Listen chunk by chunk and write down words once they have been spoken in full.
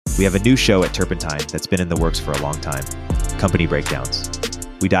We have a new show at Turpentine that's been in the works for a long time, Company Breakdowns.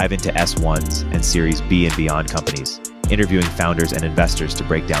 We dive into S1s and Series B and beyond companies, interviewing founders and investors to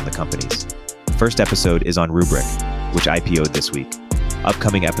break down the companies. First episode is on Rubrik, which IPO'd this week.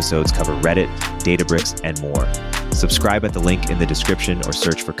 Upcoming episodes cover Reddit, Databricks, and more. Subscribe at the link in the description or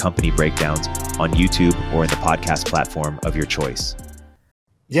search for Company Breakdowns on YouTube or in the podcast platform of your choice.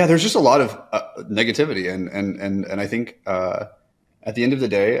 Yeah, there's just a lot of negativity, and I think at the end of the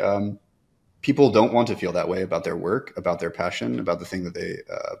day, people don't want to feel that way about their work, about their passion, about the thing that they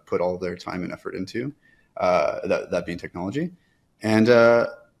put all of their time and effort into, that being technology. And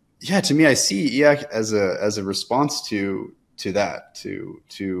yeah, to me, I see EAC as a response to that,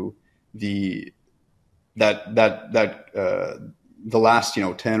 to the last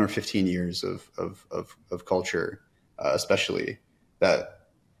 10 or 15 years of culture, especially, that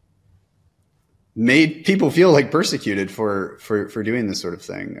made people feel like persecuted for doing this sort of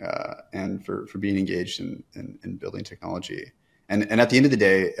thing, and for being engaged in building technology. And at the end of the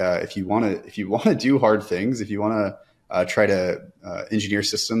day, if you want to do hard things, if you want to try to engineer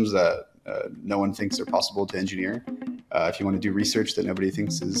systems that no one thinks are possible to engineer, if you want to do research that nobody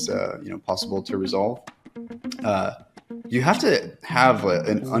thinks is possible to resolve, you have to have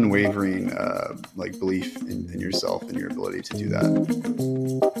an unwavering belief in yourself and your ability to do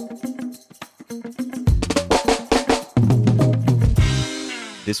that.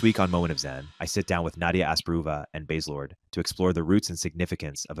 This week on Moment of Zen, I sit down with Nadia Asparuva and Baselord to explore the roots and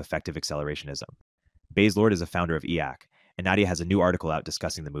significance of effective accelerationism. Baselord is a founder of EAC, and Nadia has a new article out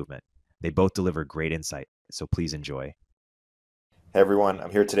discussing the movement. They both deliver great insight, so please enjoy. Hey everyone,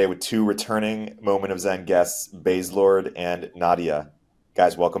 I'm here today with two returning Moment of Zen guests, Baselord and Nadia.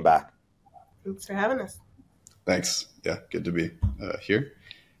 Guys, welcome back. Thanks for having us. Thanks. Yeah, good to be here.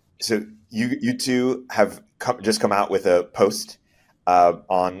 So you two have just come out with a post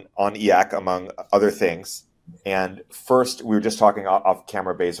on EAC, among other things. And first, we were just talking off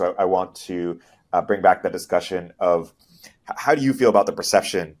camera base, so I want to bring back that discussion of how do you feel about the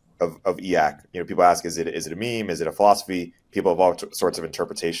perception of EAC? People ask, is it a meme? Is it a philosophy? People have all sorts of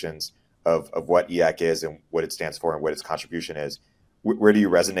interpretations of what EAC is and what it stands for and what its contribution is. Where do you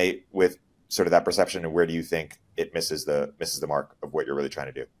resonate with sort of that perception, and where do you think it misses the mark of what you're really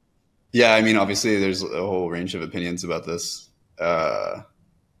trying to do? Yeah, I mean, obviously, there's a whole range of opinions about this.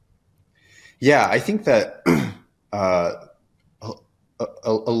 Yeah, I think that a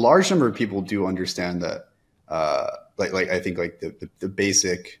large number of people do understand that, I think the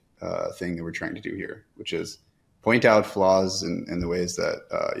basic thing that we're trying to do here, which is point out flaws in the ways that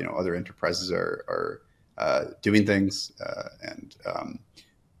other enterprises are doing things, and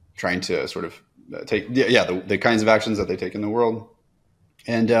trying to sort of take the kinds of actions that they take in the world,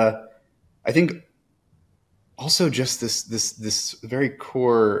 and I think also just this very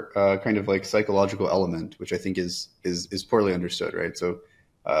core kind of like psychological element, which I think is poorly understood, right? So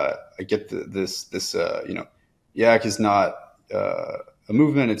I get this EAC is not a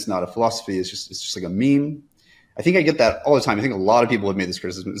movement, it's not a philosophy, it's just like a meme. I think I get that all the time. I think a lot of people have made this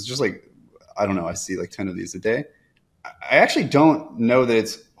criticism. It's just like, I don't know, I see like 10 of these a day. I actually don't know that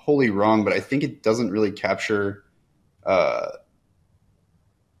it's wholly wrong, but I think it doesn't really capture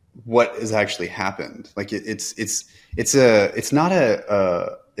what has actually happened. Like it's not an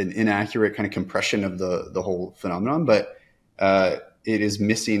inaccurate kind of compression of the whole phenomenon, but it is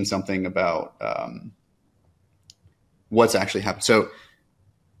missing something about what's actually happened. So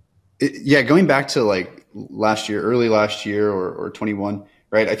going back to like early last year or 21,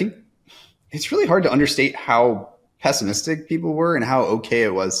 right? I think it's really hard to understate how pessimistic people were and how okay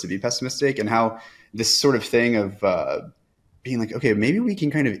it was to be pessimistic, and how this sort of thing of being like, okay, maybe we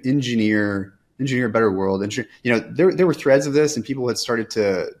can kind of engineer a better world. And there were threads of this, and people had started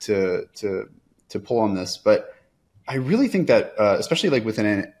to pull on this. But I really think that, especially like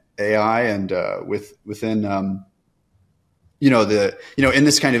within AI and within in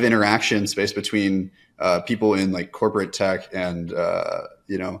this kind of interaction space between people in like corporate tech and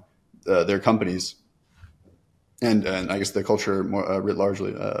their companies, and I guess the culture more writ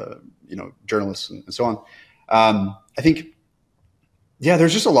largely, journalists and so on. I think. Yeah,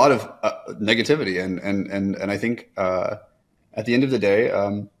 there's just a lot of negativity, and I think at the end of the day,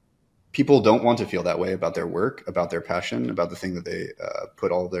 people don't want to feel that way about their work, about their passion, about the thing that they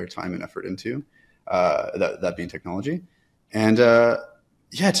put all of their time and effort into, that being technology. And to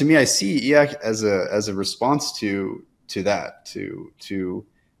me, I see EAC as a response to that, to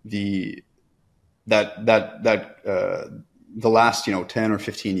the last 10 or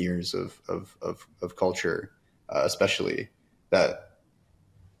 15 years of culture, especially, that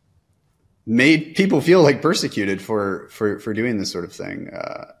made people feel like persecuted for doing this sort of thing,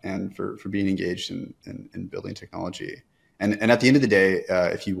 and for being engaged in building technology. And at the end of the day,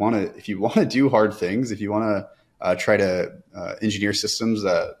 if you want to do hard things, if you want to try to engineer systems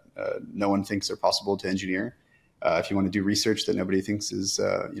that no one thinks are possible to engineer, if you want to do research that nobody thinks is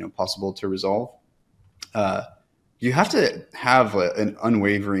possible to resolve, you have to have an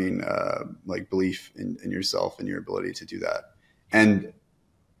unwavering belief in yourself and your ability to do that. And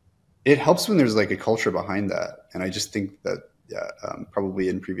it helps when there's like a culture behind that. And I just think that probably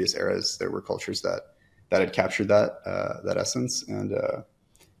in previous eras there were cultures that had captured that essence and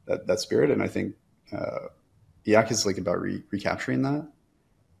that spirit. And I think EAC is like about recapturing that.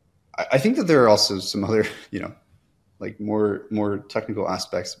 I think that there are also some other like more technical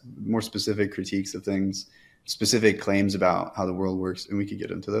aspects, more specific critiques of things, specific claims about how the world works, and we could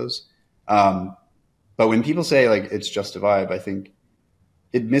get into those. But when people say like it's just a vibe, I think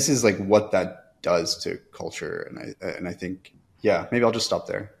it misses like what that does to culture. And I think, maybe I'll just stop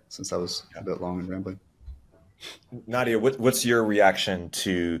there since that was a bit long and rambling. Nadia, what's your reaction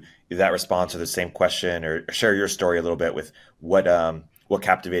to that response, or the same question, or share your story a little bit with what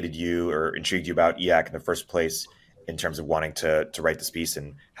captivated you or intrigued you about EAC in the first place in terms of wanting to write this piece,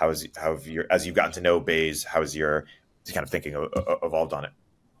 and as you've gotten to know Bays, how has your kind of thinking evolved on it?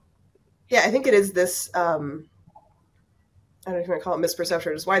 Yeah, I think it is this, I don't know if you want to call it misperception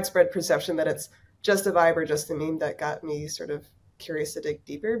or just widespread perception that it's just a vibe or just a meme that got me sort of curious to dig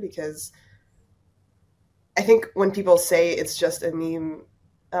deeper, because I think when people say it's just a meme,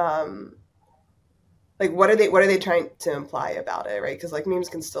 like what are they trying to imply about it, right? Because like memes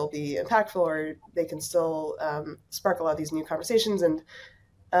can still be impactful, or they can still spark a lot of these new conversations. And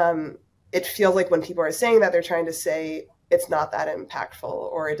it feels like when people are saying that, they're trying to say it's not that impactful,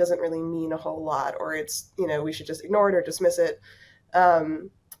 or it doesn't really mean a whole lot, or it's, we should just ignore it or dismiss it. And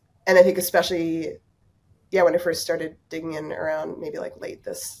I think especially, when I first started digging in around maybe like late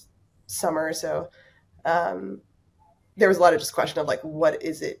this summer or so, there was a lot of just question of like, what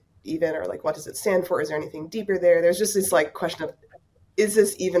is it even, or like, what does it stand for? Is there anything deeper there? There's just this like question of, is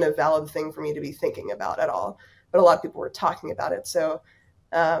this even a valid thing for me to be thinking about at all? But a lot of people were talking about it. So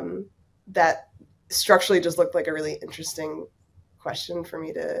that structurally just looked like a really interesting question for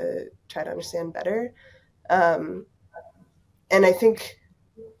me to try to understand better. And I think,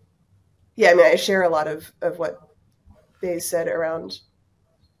 I share a lot of what Bays said around,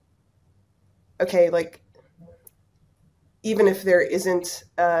 okay, like, even if there isn't,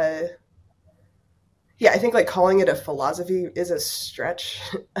 I think like calling it a philosophy is a stretch.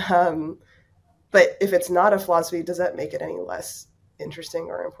 But if it's not a philosophy, does that make it any less interesting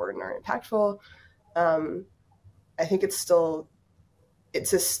or important or impactful? I think it's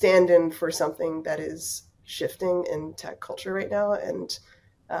a stand-in for something that is shifting in tech culture right now. And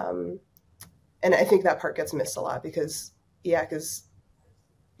I think that part gets missed a lot, because EAC is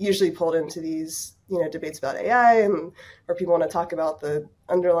usually pulled into these, debates about AI, and where people want to talk about the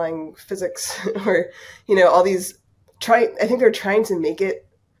underlying physics or, all these I think they're trying to make it,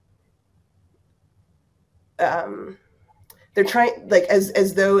 they're trying, like,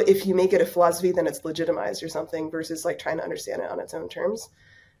 as though if you make it a philosophy, then it's legitimized or something, versus like trying to understand it on its own terms.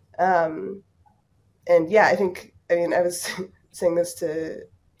 I think, I was saying this to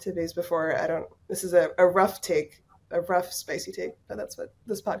Bays before. This is a rough take, a rough, spicy take, but that's what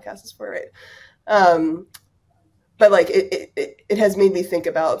this podcast is for, right? But like, it has made me think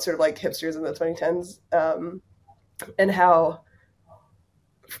about sort of like hipsters in the 2010s, and how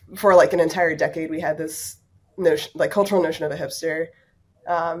for like an entire decade, we had this notion, like cultural notion of a hipster.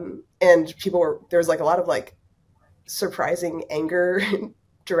 And there was like a lot of like surprising anger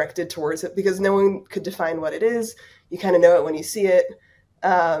directed towards it, because no one could define what it is. You kind of know it when you see it.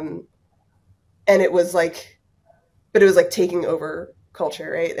 And it was like taking over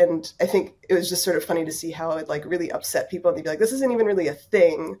culture, right? And I think it was just sort of funny to see how it like really upset people, and they'd be like, this isn't even really a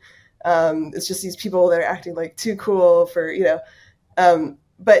thing. It's just these people that are acting like too cool for,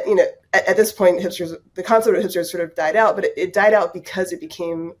 but at this point, the concept of hipsters sort of died out, but it died out because it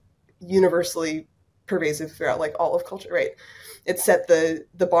became universally pervasive throughout like all of culture, right? It set the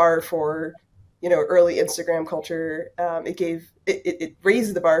bar for, early Instagram culture. It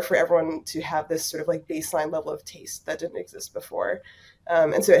raised the bar for everyone to have this sort of like baseline level of taste that didn't exist before.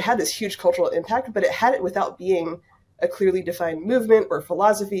 And so it had this huge cultural impact, but it had it without being a clearly defined movement or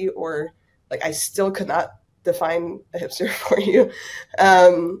philosophy, or like, I still could not define a hipster for you.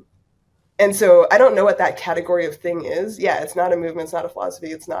 And so I don't know what that category of thing is. Yeah, it's not a movement, it's not a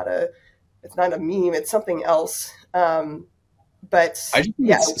philosophy, it's not a meme, it's something else. But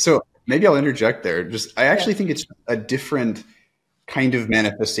so maybe I'll interject there. I actually think it's a different kind of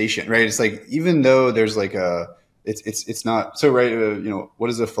manifestation, right? It's like, even though there's like it's not so, right. What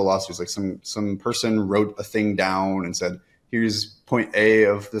is a philosophy? It's like some person wrote a thing down and said, here's point A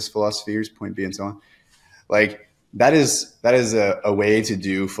of this philosophy, here's point B, and so on. Like, that is a way to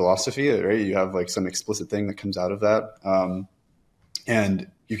do philosophy, right? You have like some explicit thing that comes out of that.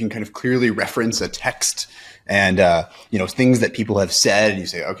 And you can kind of clearly reference a text and, things that people have said. And you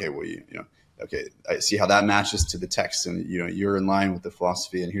say, okay, well, okay, I see how that matches to the text, and, you're in line with the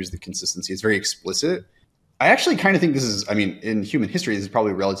philosophy, and here's the consistency. It's very explicit. I actually kind of think this is, in human history, this is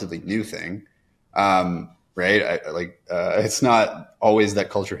probably a relatively new thing. Right. It's not always that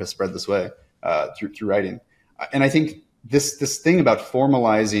culture has spread this way, through writing. And I think this thing about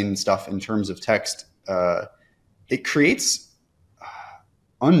formalizing stuff in terms of text, it creates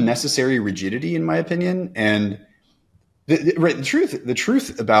unnecessary rigidity, in my opinion. And the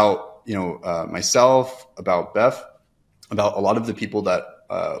truth about, myself, about Beth, about a lot of the people that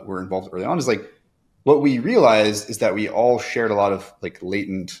were involved early on, is like, what we realized is that we all shared a lot of like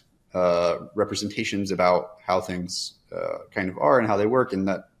latent representations about how things kind of are and how they work, and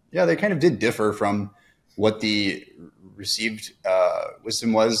that, yeah, they kind of did differ from what the received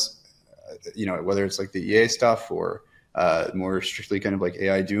wisdom was, whether it's like the EA stuff or more strictly kind of like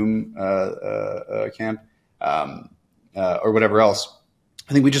AI Doom camp, or whatever else.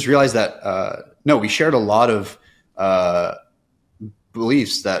 I think we just realized that, no, we shared a lot of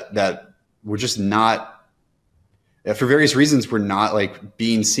beliefs that were just not, for various reasons, were not like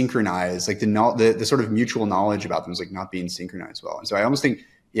being synchronized. Like the sort of mutual knowledge about them is like not being synchronized well. And so I almost think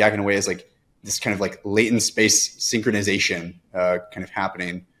IAC in a way is like this kind of like latent space synchronization kind of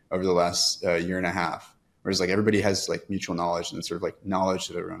happening over the last year and a half, whereas like everybody has like mutual knowledge and sort of like knowledge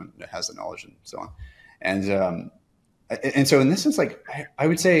that everyone has the knowledge and so on. And so in this sense, like I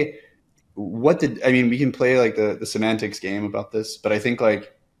would say, we can play like the semantics game about this, but I think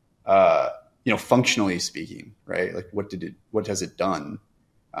like, functionally speaking, right? Like what has it done?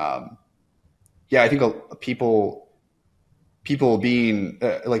 I think people being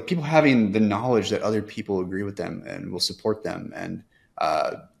people having the knowledge that other people agree with them and will support them and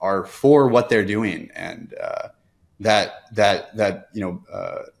are for what they're doing, and that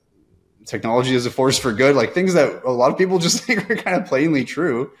technology is a force for good, like things that a lot of people just think are kind of plainly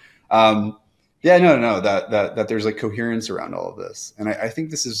true. That there's like coherence around all of this, and I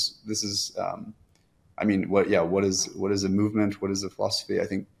think this is what is a movement? What is a philosophy? I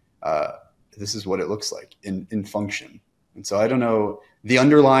think this is what it looks like in function. And so I don't know the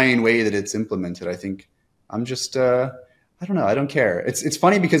underlying way that it's implemented. I think I'm just I don't know. I don't care. It's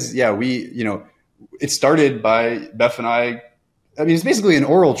funny because it started by Beth and I. It's basically an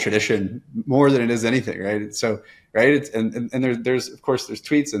oral tradition more than it is anything, right? So right, and there's of course there's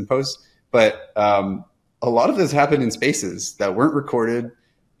tweets and posts, but a lot of this happened in spaces that weren't recorded,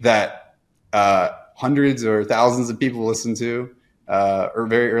 that hundreds or thousands of people listened to, or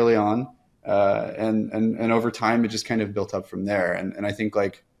very early on. And over time, it just kind of built up from there. And I think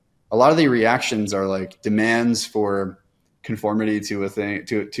like a lot of the reactions are like demands for conformity to a thing,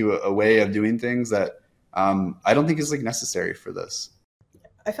 to a way of doing things that I don't think is like necessary for this.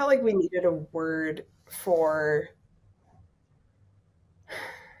 I felt like we needed a word for,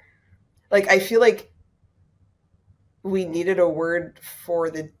 like, I feel like we needed a word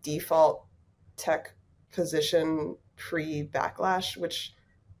for the default tech position pre-backlash, which,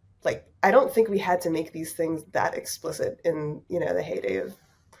 like, I don't think we had to make these things that explicit in, the heyday of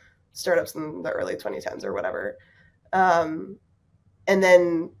startups in the early 2010s or whatever. And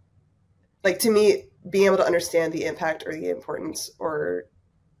then, like, to me, being able to understand the impact or the importance or,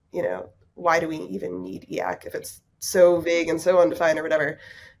 why do we even need EAC if it's so vague and so undefined or whatever,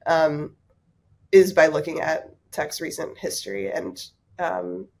 is by looking at tech's recent history. And I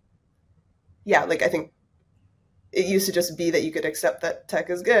think it used to just be that you could accept that tech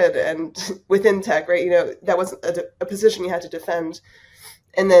is good, and within tech, right, that wasn't a position you had to defend.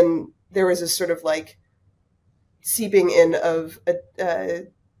 And then there was this sort of like seeping in of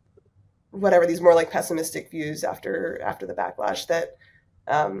these more like pessimistic views after the backlash that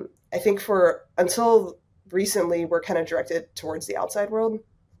I think until recently were kind of directed towards the outside world.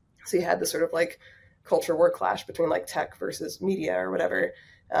 So you had this sort of like culture war clash between like tech versus media or whatever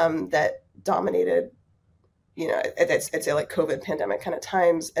that dominated, I'd say like COVID pandemic kind of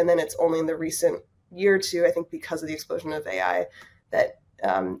times. And then it's only in the recent year or two, I think, because of the explosion of AI, that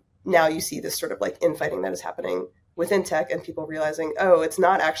now you see this sort of like infighting that is happening within tech, and people realizing, oh, it's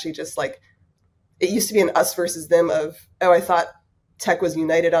not actually just like, it used to be an us versus them of, oh, I thought tech was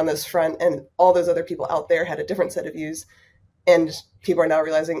united on this front and all those other people out there had a different set of views. And people are now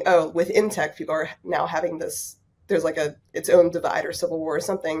realizing, oh, within tech, people are now having this there's like its own divide or civil war or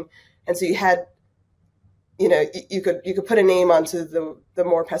something. And so you had, you could put a name onto the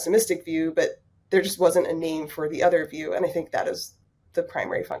more pessimistic view, but there just wasn't a name for the other view. And I think that is the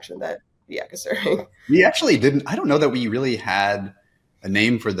primary function that IAC is serving. We actually didn't. I don't know that we really had a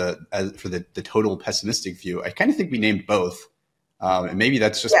name for the total pessimistic view. I kind of think we named both, and maybe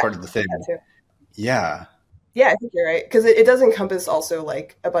that's just part of the thing. Yeah. Yeah, I think you're right, because it does encompass also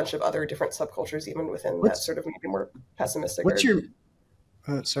like a bunch of other different subcultures, even within that sort of maybe more pessimistic. What's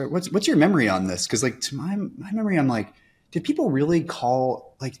your memory on this? Because like to my memory, I'm like, did people really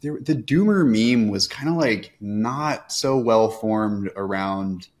call like the doomer meme was kind of like not so well formed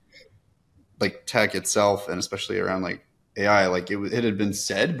around like tech itself, and especially around like AI. Like it had been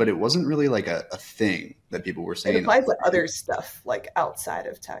said, but it wasn't really like a thing that people were saying. It applies to other stuff like outside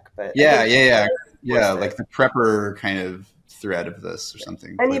of tech, but yeah, like the prepper kind of thread of this or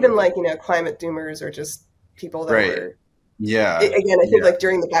something. And even like climate doomers are just people that were. Yeah. Again, I think like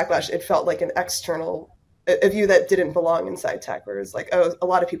during the backlash, it felt like an external a view that didn't belong inside tech, where it's like, oh, a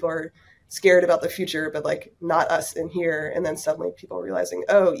lot of people are scared about the future, but like not us in here. And then suddenly people realizing,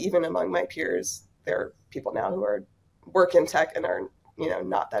 oh, even among my peers, there are people now who work in tech and are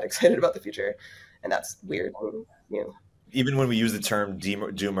not that excited about the future, and that's weird. Even when we use the term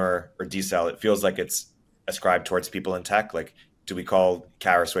doomer or decel, it feels like it's ascribed towards people in tech. Like, do we call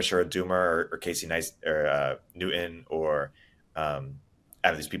Kara Swisher a doomer or Casey Newton or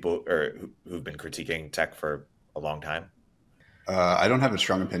out of these people who've been critiquing tech for a long time? I don't have a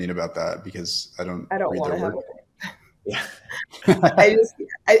strong opinion about that because I don't read their work. Yeah. I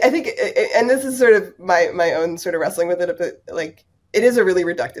think, and this is sort of my own sort of wrestling with it, but like it is a really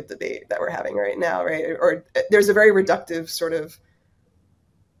reductive debate that we're having right now, right? Or there's a very reductive sort of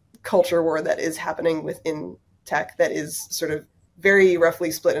culture war that is happening within tech that is sort of very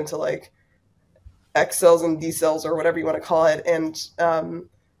roughly split into like X cells and D cells or whatever you want to call it. And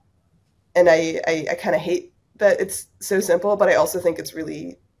I kind of hate that it's so simple, but I also think it's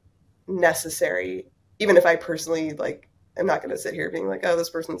really necessary, even if I personally like, I'm not going to sit here being like, oh, this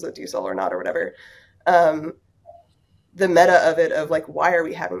person's a D cell or not, or whatever. The meta of it, of like, why are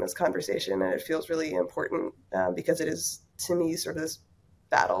we having this conversation? And it feels really important because it is, to me, sort of this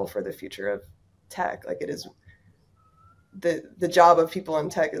battle for the future of tech. Like, it is the job of people in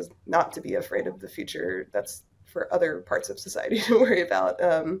tech is not to be afraid of the future. That's for other parts of society to worry about.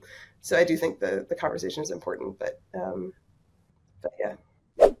 So I do think the conversation is important, but yeah.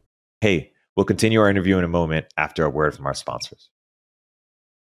 Hey, we'll continue our interview in a moment after a word from our sponsors.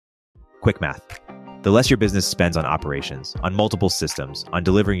 Quick math. The less your business spends on operations, on multiple systems, on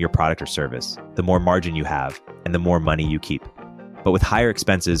delivering your product or service, the more margin you have and the more money you keep. But with higher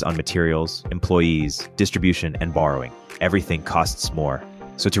expenses on materials, employees, distribution, and borrowing, everything costs more.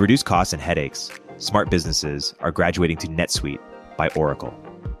 So to reduce costs and headaches, smart businesses are graduating to NetSuite by Oracle.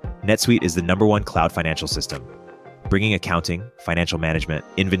 NetSuite is the #1 cloud financial system, bringing accounting, financial management,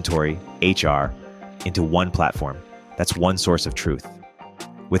 inventory, HR into one platform. That's one source of truth.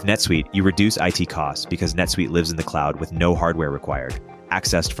 With NetSuite, you reduce IT costs because NetSuite lives in the cloud with no hardware required,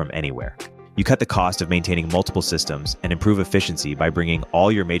 accessed from anywhere. You cut the cost of maintaining multiple systems and improve efficiency by bringing all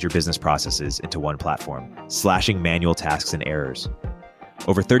your major business processes into one platform, slashing manual tasks and errors.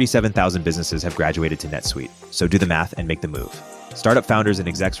 Over 37,000 businesses have graduated to NetSuite, so do the math and make the move. Startup founders and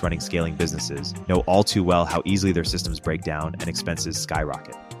execs running scaling businesses know all too well how easily their systems break down and expenses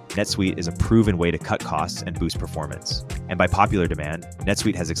skyrocket. NetSuite is a proven way to cut costs and boost performance. And by popular demand,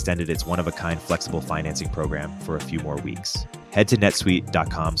 NetSuite has extended its one-of-a-kind flexible financing program for a few more weeks. Head to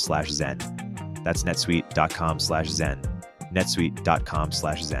netsuite.com/Zen. That's netsuite.com/Zen.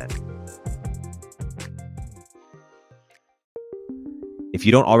 netsuite.com/Zen. If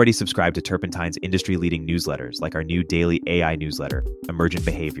you don't already subscribe to Turpentine's industry-leading newsletters like our new daily AI newsletter, Emergent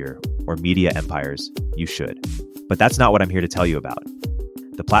Behavior, or Media Empires, you should. But that's not what I'm here to tell you about.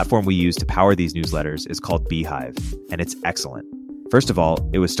 The platform we use to power these newsletters is called Beehive, and it's excellent. First of all,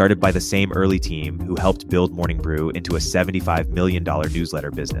 it was started by the same early team who helped build Morning Brew into a $75 million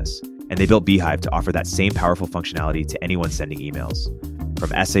newsletter business, and they built Beehive to offer that same powerful functionality to anyone sending emails.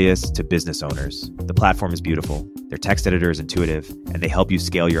 From essayists to business owners, the platform is beautiful, their text editor is intuitive, and they help you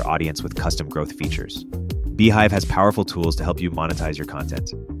scale your audience with custom growth features. Beehive has powerful tools to help you monetize your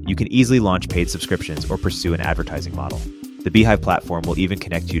content. You can easily launch paid subscriptions or pursue an advertising model. The Beehive platform will even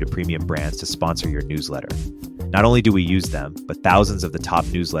connect you to premium brands to sponsor your newsletter. Not only do we use them, but thousands of the top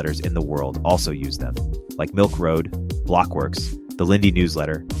newsletters in the world also use them, like Milk Road, Blockworks, the Lindy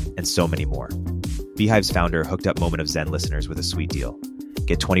newsletter, and so many more. Beehive's founder hooked up Moment of Zen listeners with a sweet deal.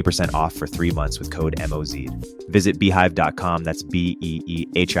 Get 20% off for 3 months with code MOZ. Visit beehive.com, that's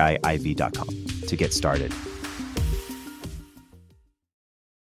BEEHIIV.com, to get started.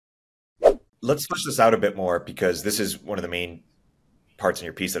 Let's flesh this out a bit more, because this is one of the main parts in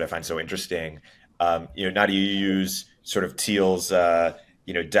your piece that I find so interesting. Now do you use sort of Thiel's,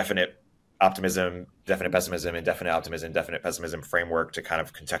 definite optimism, definite pessimism, indefinite optimism, definite pessimism framework to kind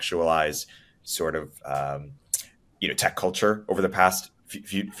of contextualize sort of, tech culture over the past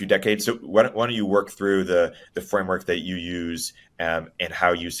few decades. So why don't you work through the framework that you use, and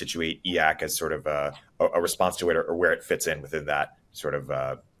how you situate EAC as sort of a response to it, or where it fits in within that sort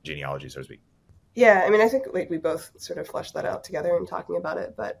of genealogy, so to speak. Yeah, I mean, I think like we both sort of fleshed that out together in talking about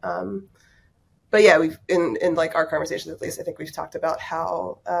it, but yeah, we've in like our conversations, at least, I think we've talked about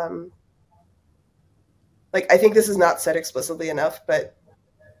how I think this is not said explicitly enough, but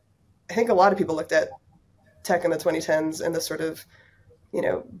I think a lot of people looked at tech in the 2010s and the sort of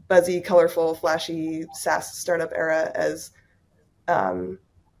buzzy, colorful, flashy SaaS startup era as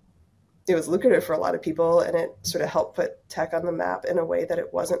it was lucrative for a lot of people, and it sort of helped put tech on the map in a way that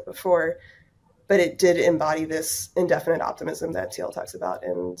it wasn't before. But it did embody this indefinite optimism that Thiel talks about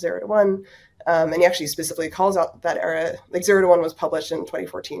in 0 to 1. And he actually specifically calls out that era. Like 0 to 1 was published in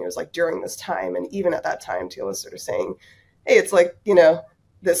 2014. It was like during this time. And even at that time, Thiel was sort of saying, hey, it's like,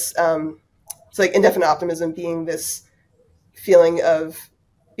 this, it's like indefinite optimism being this feeling of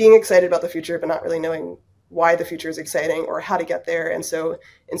being excited about the future, but not really knowing why the future is exciting or how to get there. And so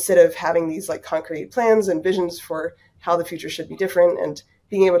instead of having these like concrete plans and visions for how the future should be different, and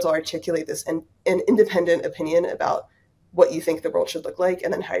being able to articulate this and an independent opinion about what you think the world should look like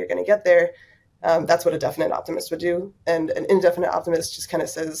and then how you're going to get there, that's what a definite optimist would do. And an indefinite optimist just kind of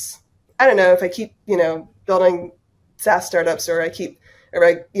says, I don't know, if I keep, building SaaS startups, or I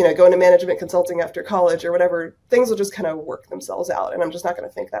go into management consulting after college or whatever, things will just kind of work themselves out, and I'm just not going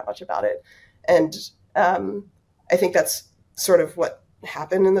to think that much about it. And I think that's sort of what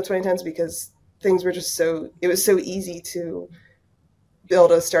happened in the 2010s, because things were just it was so easy to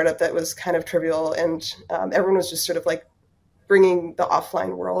build a startup that was kind of trivial, and everyone was just sort of like bringing the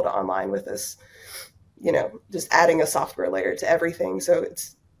offline world online with this, just adding a software layer to everything. So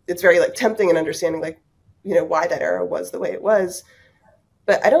it's very like tempting and understanding like, why that era was the way it was.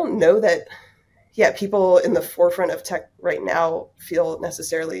 But I don't know that, people in the forefront of tech right now feel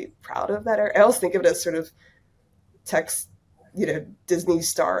necessarily proud of that era. I always think of it as sort of tech's, Disney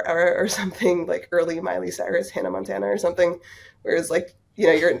star era or something, like early Miley Cyrus, Hannah Montana or something. Whereas like,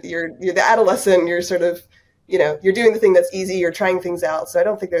 you're the adolescent, you're sort of, you're doing the thing that's easy, you're trying things out. So I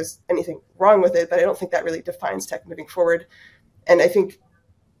don't think there's anything wrong with it, but I don't think that really defines tech moving forward. And I think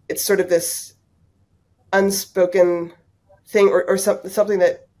it's sort of this unspoken thing, or something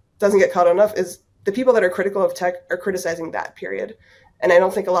that doesn't get caught enough, is the people that are critical of tech are criticizing that period. And I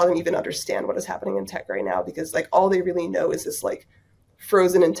don't think a lot of them even understand what is happening in tech right now, because like all they really know is this like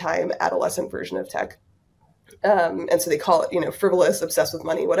frozen in time adolescent version of tech. And so they call it, frivolous, obsessed with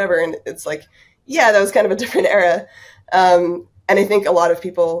money, whatever. And it's like, yeah, that was kind of a different era. And I think a lot of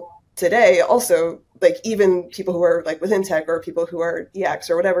people today also, like even people who are like within tech or people who are EACs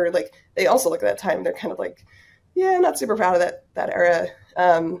or whatever, like they also look at that time. They're kind of like, yeah, I'm not super proud of that era.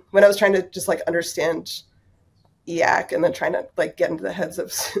 When I was trying to just like understand EAC and then trying to like get into the heads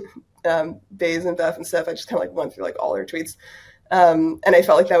of Bays and Beth and stuff, I just kind of like went through like all her tweets. And I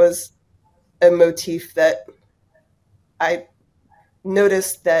felt like that was a motif that I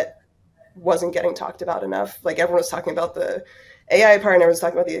noticed that wasn't getting talked about enough. Like everyone was talking about the AI part and everyone was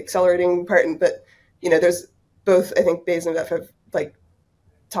talking about the accelerating part. But, there's both, I think Bays and Beth have like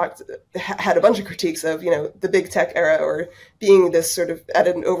had a bunch of critiques of, the big tech era, or being this sort of at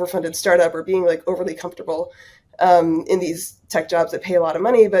an overfunded startup, or being like overly comfortable in these tech jobs that pay a lot of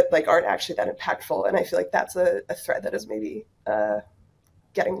money, but like aren't actually that impactful. And I feel like that's a thread that is maybe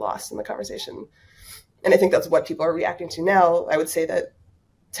getting lost in the conversation. And I think that's what people are reacting to now. I would say that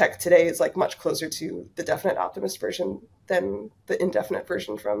tech today is like much closer to the definite optimist version than the indefinite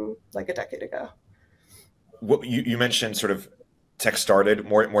version from like a decade ago. What you mentioned sort of tech started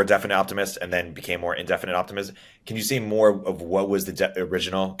more definite optimist and then became more indefinite optimist. Can you say more of what was the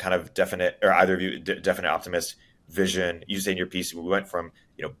original kind of definite, or either of you, definite optimist vision? You say in your piece, we went from,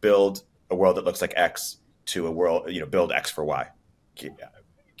 build a world that looks like X to a world, build X for Y. Can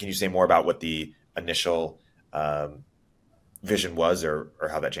you say more about what the initial vision was, or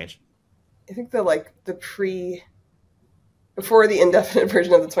how that changed? I think before the indefinite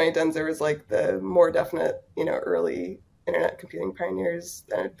version of the 2010s, there was like the more definite, early internet computing pioneers.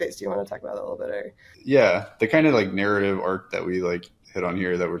 Bates, do you want to talk about that a little bit? Or? Yeah, the kind of like narrative arc that we like hit on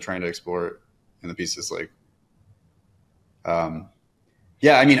here that we're trying to explore in the piece is like,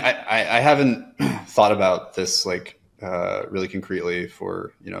 yeah, I mean, I haven't thought about this like really concretely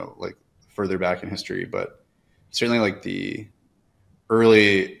for, like further back in history, but certainly like the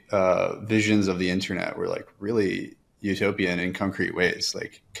early visions of the internet were like really utopian in concrete ways,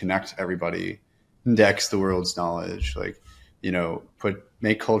 like connect everybody, index the world's knowledge, like,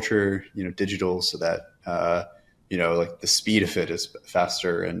 make culture, digital so that, like the speed of it is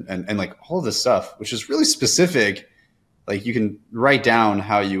faster and like all of this stuff, which is really specific. Like you can write down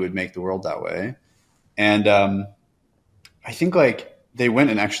how you would make the world that way. And I think like they went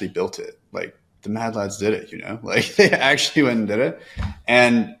and actually built it. Like the Mad Lads did it, like they actually went and did it.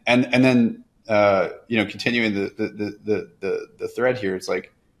 And then, continuing the thread here, it's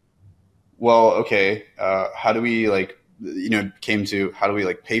like, well, okay, how do we like, came to how do we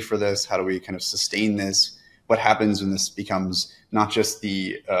like pay for this? How do we kind of sustain this? What happens when this becomes not just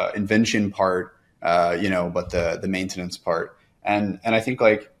the invention part, but the maintenance part? And I think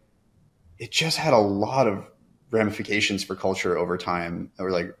like it just had a lot of ramifications for culture over time that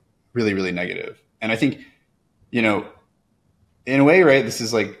were like really, really negative. And I think, in a way, right, this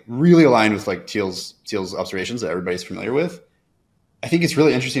is like really aligned with like Thiel's observations that everybody's familiar with. I think it's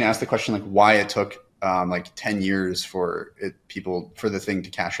really interesting to ask the question, like why it took like 10 years for the thing to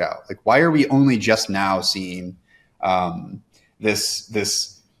cash out. Like, why are we only just now seeing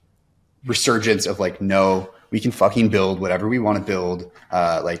this resurgence of like, no, we can fucking build whatever we want to build.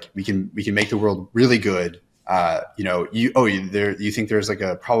 Like we can make the world really good. You think there's like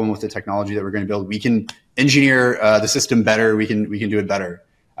a problem with the technology that we're going to build? We can engineer the system better. We can do it better.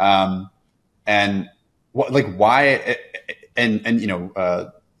 And what, like why?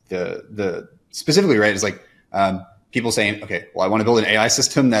 The specifically, right, is like people saying, okay, well, I want to build an AI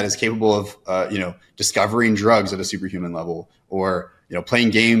system that is capable of discovering drugs at a superhuman level, or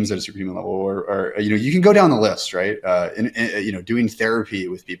playing games at a superhuman level, or you can go down the list, right? Doing therapy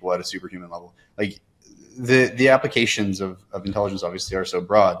with people at a superhuman level. Like the applications of intelligence obviously are so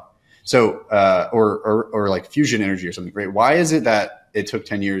broad. So or like fusion energy or something, right? Why is it that it took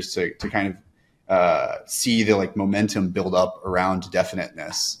 10 years to kind of see the like momentum build up around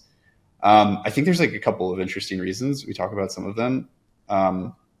definiteness? I think there's like a couple of interesting reasons. We talk about some of them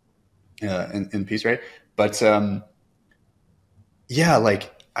in the piece, right? But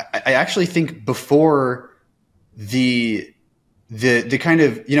like I actually think before the kind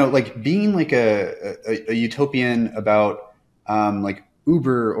of like being like a utopian about like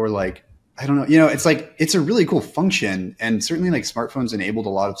Uber or like I don't know, it's like it's a really cool function, and certainly like smartphones enabled a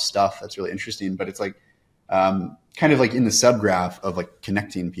lot of stuff that's really interesting, but it's like kind of like in the subgraph of like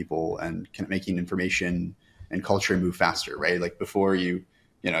connecting people and kind of making information and culture move faster, right? Like before you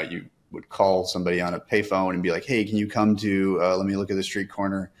would call somebody on a payphone and be like, hey, can you come to, let me look at the street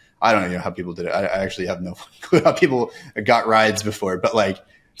corner. I don't know how people did it. I actually have no clue how people got rides before, but like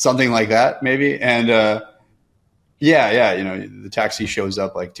something like that maybe. And the taxi shows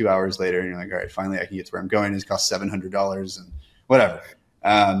up like 2 hours later and you're like, all right, finally I can get to where I'm going. It costs $700 and whatever.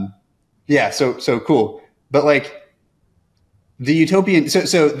 So cool. But like the utopian,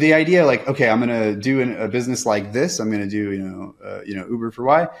 so the idea like, okay, I'm going to do a business like this. I'm going to do, Uber for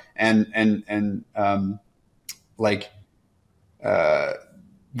Y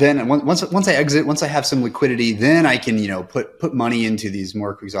then once I exit, once I have some liquidity, then I can, put money into these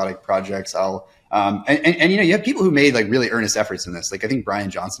more quixotic projects. I'll, you have people who made like really earnest efforts in this. Like I think Brian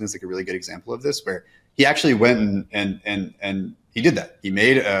Johnson is like a really good example of this, where he actually went and he did that. He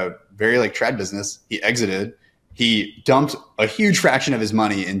made a very like trad business. He exited. He dumped a huge fraction of his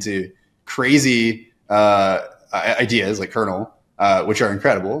money into crazy ideas like Kernel, which are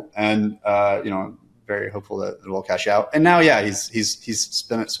incredible, and very hopeful that it will cash out. And now, he's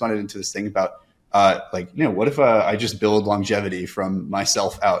spun it into this thing about what if I just build longevity from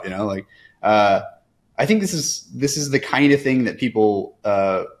myself out? I think this is the kind of thing that people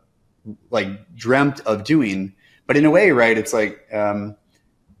like dreamt of doing, but in a way, right? It's like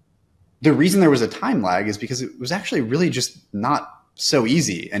the reason there was a time lag is because it was actually really just not so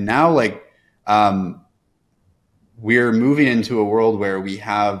easy. And now we're moving into a world where we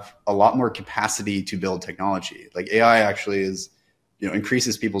have a lot more capacity to build technology. Like AI actually is,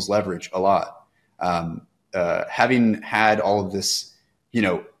 increases people's leverage a lot. Having had all of this,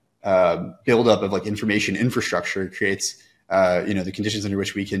 buildup of like information infrastructure creates, the conditions under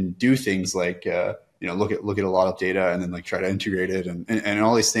which we can do things like, look at a lot of data and then like try to integrate it and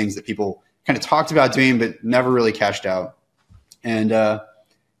all these things that people kind of talked about doing, but never really cashed out. And,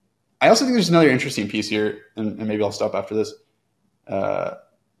 I also think there's another interesting piece here, and maybe I'll stop after this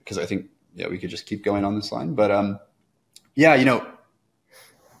because I think we could just keep going on this line. But in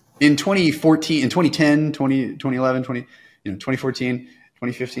 2014, in 2010, 2011, 2014,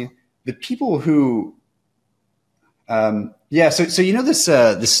 2015, the people who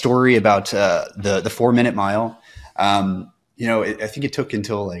this story about the 4 minute mile. I think it took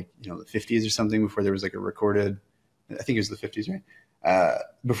until like, the 50s or something before there was like a recorded, I think it was the 50s, right?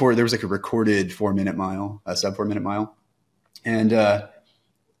 Before there was like a recorded 4-minute mile, a sub 4-minute mile. And,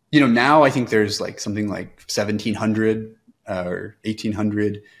 now I think there's like something like 1,700 or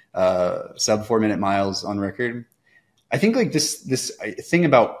 1,800 sub 4-minute miles on record. I think like this thing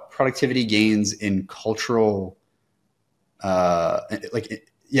about productivity gains in cultural,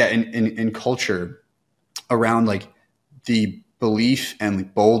 in culture around like the belief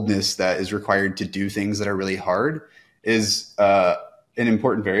and boldness that is required to do things that are really hard is an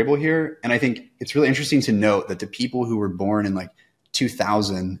important variable here. And I think it's really interesting to note that the people who were born in like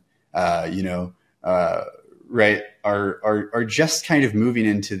 2000, right, are just kind of moving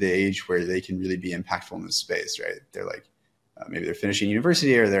into the age where they can really be impactful in this space, right? They're like, maybe they're finishing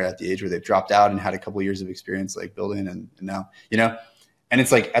university, or they're at the age where they've dropped out and had a couple of years of experience like building, and now, and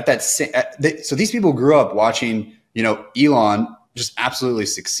it's like at that so these people grew up watching, Elon just absolutely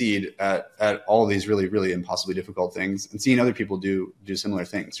succeed at all these really, really impossibly difficult things, and seeing other people do similar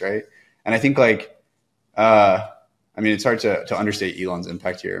things, right? And I think like, it's hard to understate Elon's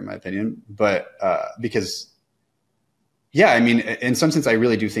impact here, in my opinion, but because, in some sense, I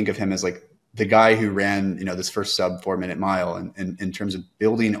really do think of him as like the guy who ran, this first sub 4-minute mile, and in terms of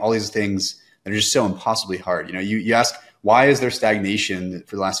building all these things that are just so impossibly hard. You ask, why is there stagnation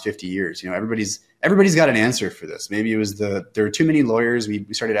for the last 50 years? Everybody's got an answer for this. Maybe it was there were too many lawyers. We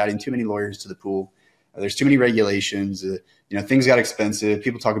started adding too many lawyers to the pool. There's too many regulations. Things got expensive.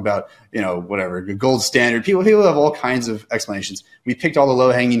 People talk about, whatever, the gold standard. People have all kinds of explanations. We picked all the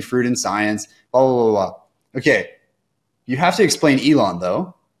low hanging fruit in science, blah, blah, blah, blah. Okay. You have to explain Elon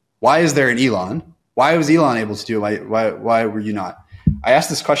though. Why is there an Elon? Why was Elon able to do it? Why were you not? I asked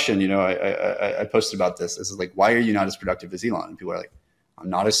this question, I posted about this. This is like, why are you not as productive as Elon? And people are like, I'm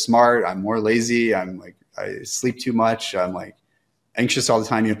not as smart. I'm more lazy. I'm like, I sleep too much. I'm like anxious all the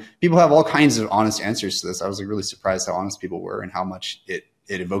time. People have all kinds of honest answers to this. I was like really surprised how honest people were and how much it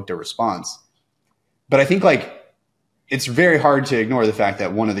evoked a response. But I think like, it's very hard to ignore the fact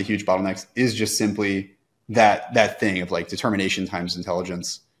that one of the huge bottlenecks is just simply that thing of like determination times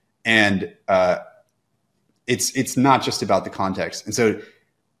intelligence. And it's not just about the context. And so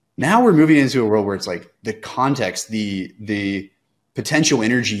now we're moving into a world where it's like the context, the potential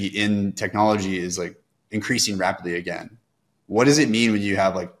energy in technology is like increasing rapidly again. What does it mean when you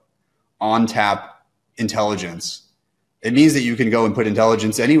have like on tap intelligence? It means that you can go and put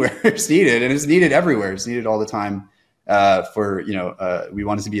intelligence anywhere it's needed, and it's needed everywhere. It's needed all the time we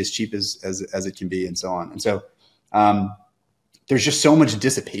want it to be as cheap as it can be, and so on. And so there's just so much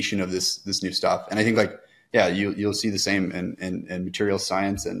dissipation of this new stuff. And I think like, you'll see the same in material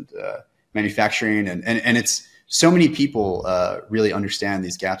science and manufacturing, and it's so many people really understand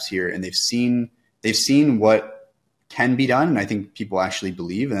these gaps here, and they've seen what can be done, and I think people actually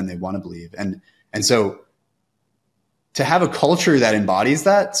believe, and they want to believe, and so to have a culture that embodies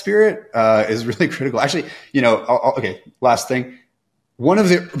that spirit is really critical. Actually, okay, last thing, one of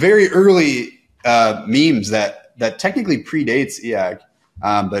the very early memes that technically predates EAC,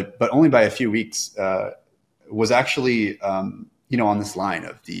 but only by a few weeks, was actually on this line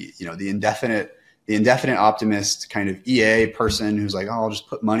of the indefinite optimist kind of EA person who's like, oh, I'll just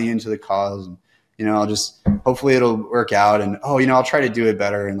put money into the cause, and I'll just hopefully it'll work out, and I'll try to do it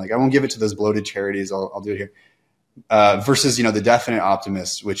better, and like I won't give it to those bloated charities. I'll do it here. Versus the definite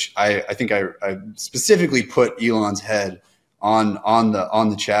optimist, which I think I specifically put Elon's head on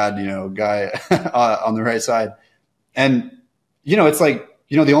the Chad guy on the right side, and it's like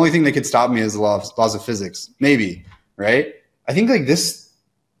the only thing that could stop me is the laws of physics, maybe, right? I think like this,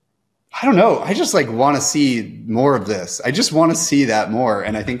 I don't know, I just like want to see more of this. I just want to see that more,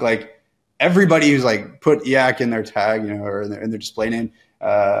 and I think like everybody who's like put EAC in their tag or in their display name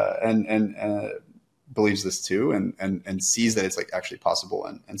and believes this too, and sees that it's like actually possible,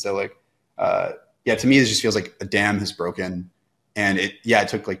 and so like to me it just feels like a dam has broken, and it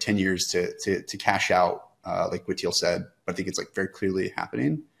took like 10 years to cash out, like what Thiel said, but I think it's like very clearly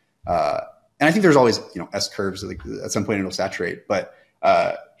happening, and I think there's always S curves, like at some point it'll saturate, but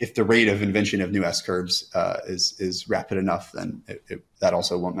if the rate of invention of new S curves is rapid enough, then that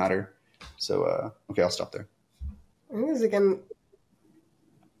also won't matter. So okay, I'll stop there. I think this is again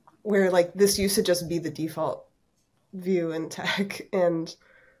where like this used to just be the default view in tech. And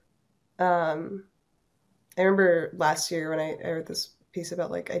I remember last year when I wrote this piece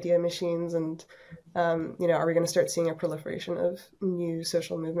about like idea machines and, are we going to start seeing a proliferation of new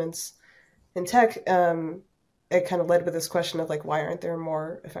social movements in tech? It kind of led with this question of like, why aren't there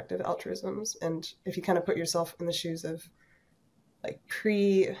more effective altruisms? And if you kind of put yourself in the shoes of like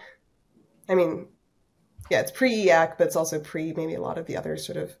it's pre-EAC, but it's also pre maybe a lot of the other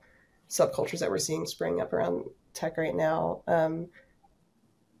sort of subcultures that we're seeing spring up around tech right now.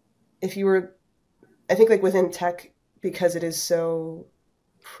 If you were, I think like within tech, because it is so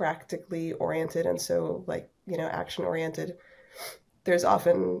practically oriented and so like, action oriented, there's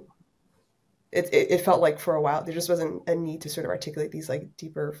often, it felt like for a while, there just wasn't a need to sort of articulate these like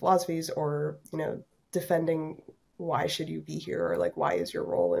deeper philosophies or, defending why should you be here or like, why is your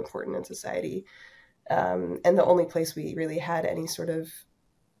role important in society? And the only place we really had any sort of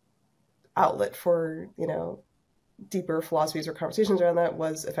outlet for, deeper philosophies or conversations around that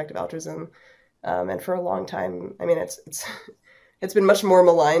was effective altruism. And for a long time, I mean, it's been much more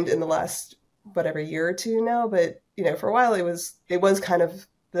maligned in the last, whatever, year or two now, but, for a while it was kind of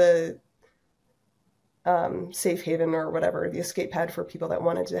the safe haven or whatever, the escape pad for people that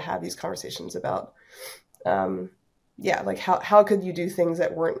wanted to have these conversations about, like how could you do things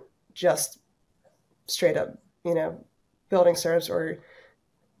that weren't just straight up, building startups or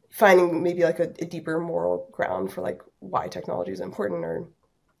finding maybe like a deeper moral ground for like why technology is important or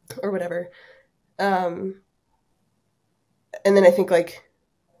whatever. And then I think like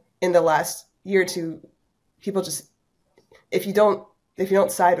in the last year or two, people just, if you don't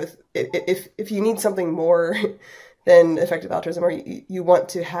side with, if you need something more than effective altruism, or you want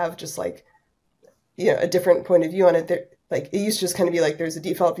to have just like, a different point of view on it, there, like it used to just kind of be like, there's a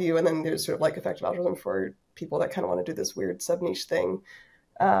default view and then there's sort of like effective altruism for people that kind of want to do this weird sub niche thing.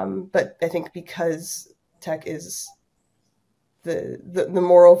 But I think because tech is the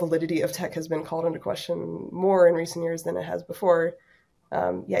moral validity of tech has been called into question more in recent years than it has before.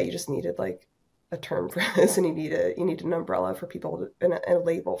 You just needed like a term for this, and you need an umbrella for people and a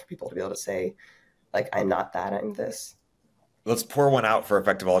label for people to be able to say, like, I'm not that, I'm this. Let's pour one out for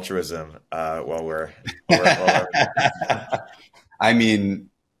effective altruism while we're I mean,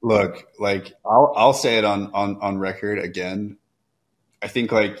 look, like I'll say it on record again. I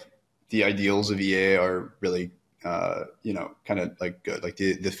think like the ideals of EA are really, kind of like good. Like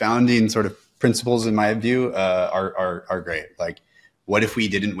the founding sort of principles, in my view, are great. Like, what if we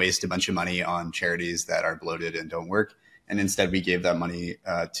didn't waste a bunch of money on charities that are bloated and don't work, and instead we gave that money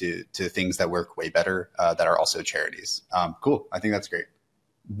to things that work way better, that are also charities? Cool. I think that's great.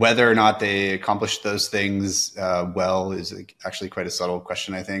 Whether or not they accomplish those things well is actually quite a subtle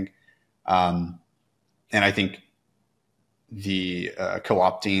question, I think. And I think the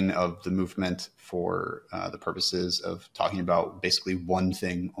co-opting of the movement for the purposes of talking about basically one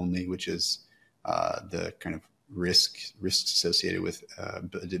thing only, which is the kind of risks associated with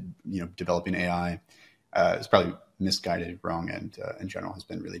developing AI, is probably misguided, wrong, and in general has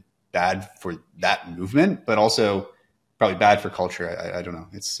been really bad for that movement, but also probably bad for culture. I don't know.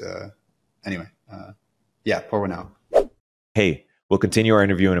 It's anyway. Pour one out. Hey, we'll continue our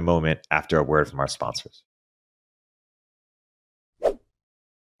interview in a moment after a word from our sponsors.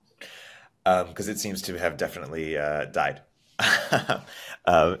 Because it seems to have definitely died.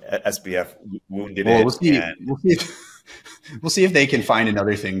 SBF wounded it. We'll see if they can find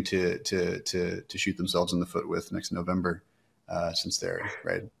another thing to shoot themselves in the foot with next November, since they're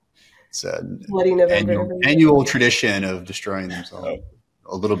right. It's an annual tradition of destroying themselves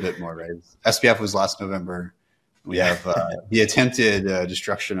a little bit more. Right. SBF was last November. We have the attempted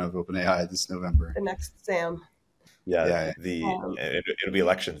destruction of OpenAI this November. The next Sam. It'll be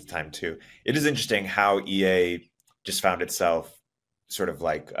election time too. It is interesting how EA just found itself sort of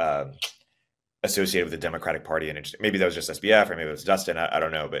like associated with the Democratic Party, and maybe that was just SBF or maybe it was Dustin. I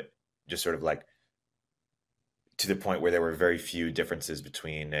don't know, but just sort of like to the point where there were very few differences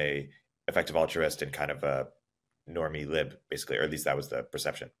between a effective altruist and kind of a normie lib, basically, or at least that was the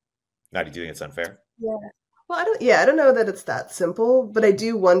perception. Nadia, do you think it's unfair? Yeah. Well, I don't know that it's that simple, but I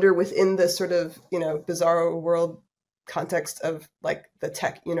do wonder within this sort of, bizarro world context of like the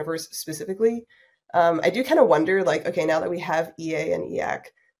tech universe specifically, I do kind of wonder, like, okay, now that we have EA and EAC,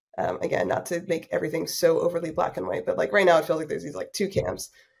 again, not to make everything so overly black and white, but like right now it feels like there's these like two camps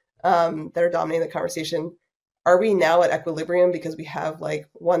that are dominating the conversation. Are we now at equilibrium because we have like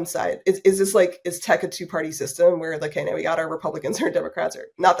one side? Is this like, is tech a two-party system where like, okay, now we got our Republicans or Democrats, or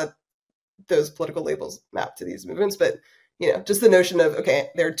not that those political labels map to these movements, but just the notion of, okay,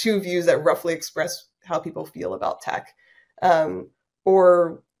 there are two views that roughly express how people feel about tech.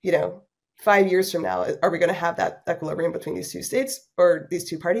 Or 5 years from now, are we going to have that equilibrium between these two states or these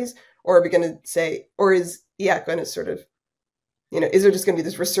two parties? Or are we going to say, or is EAC going to sort of, is there just going to be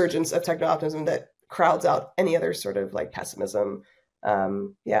this resurgence of techno-optimism that crowds out any other sort of like pessimism? I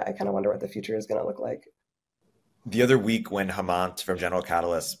kind of wonder what the future is going to look like. The other week when Hemant from General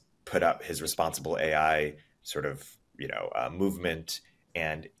Catalyst put up his responsible AI sort of, movement,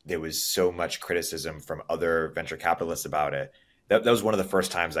 and there was so much criticism from other venture capitalists about it. That was one of the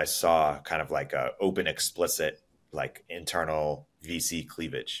first times I saw kind of like a open, explicit, like internal VC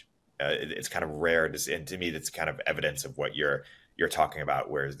cleavage. It's kind of rare, and to me, that's kind of evidence of what you're talking about.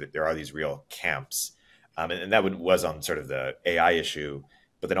 Whereas there are these real camps, and that was on sort of the AI issue.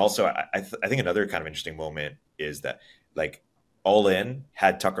 But then also, I think another kind of interesting moment is that like All In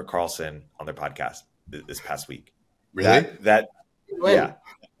had Tucker Carlson on their podcast this past week. Really? Yeah.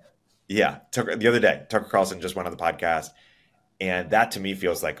 The other day, Tucker Carlson just went on the podcast. And that to me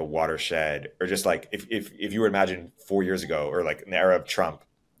feels like a watershed, or just like if you were to imagine 4 years ago, or like in the era of Trump,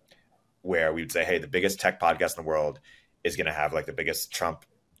 where we would say, hey, the biggest tech podcast in the world is going to have like the biggest Trump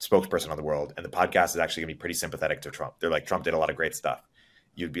spokesperson on the world. And the podcast is actually gonna be pretty sympathetic to Trump. They're like, Trump did a lot of great stuff.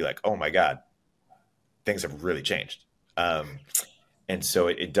 You'd be like, oh my God, things have really changed. And so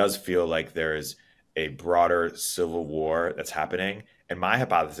it does feel like there's a broader civil war that's happening. And my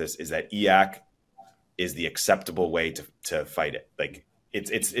hypothesis is that EAC is the acceptable way to fight it. Like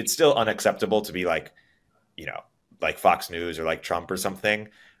it's still unacceptable to be like, you know, like Fox News or like Trump or something,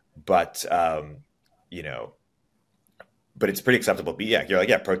 but you know, but it's pretty acceptable. But yeah, you're like,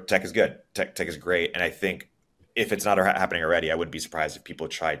 yeah, pro tech is good. Tech is great. And I think if it's not happening already, I wouldn't be surprised if people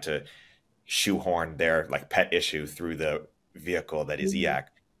try to shoehorn their like pet issue through the vehicle that is EAC,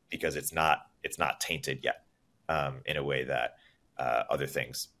 because it's not tainted yet in a way that other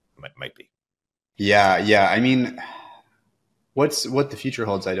things might be. Yeah. I mean, what the future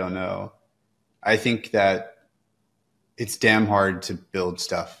holds, I don't know. I think that it's damn hard to build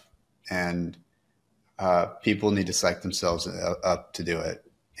stuff, and people need to psych themselves up to do it.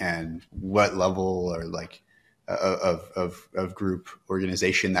 And what level or like of group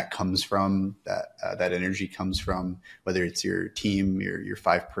organization that comes from, that energy comes from, whether it's your team, your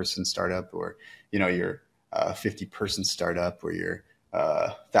 5-person startup, or your 50-person startup, or your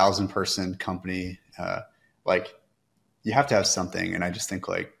 1,000-person company, like you have to have something. And I just think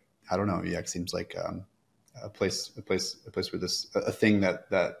like, I don't know, EAC seems like a place where this a thing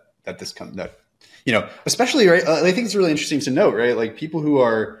that especially, right. I think it's really interesting to note, right? Like people who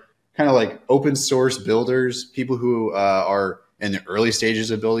are kind of like open source builders, people who are in the early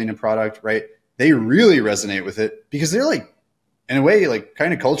stages of building a product, right? They really resonate with it because they're like, in a way, like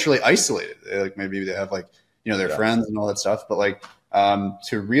kind of culturally isolated. Like maybe they have like, their friends and all that stuff, but like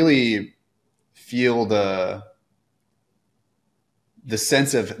to really feel the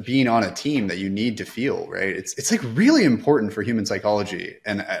sense of being on a team that you need to feel, right? It's like really important for human psychology.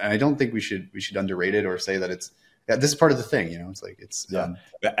 And I don't think we should underrate it or say that this is part of the thing, it's like,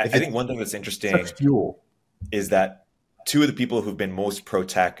 I think one thing that's interesting is that two of the people who've been most pro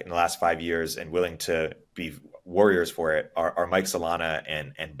tech in the last 5 years and willing to be warriors for it are Mike Solana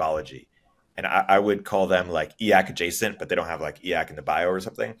and Balaji. And I would call them like EAC adjacent, but they don't have like EAC in the bio or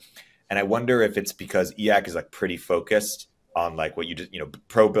something. And I wonder if it's because EAC is like pretty focused on like what you just,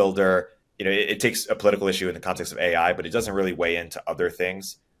 pro builder, it takes a political issue in the context of AI, but it doesn't really weigh into other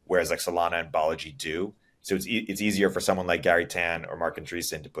things. Whereas like Solana and Balaji do. So it's easier for someone like Gary Tan or Mark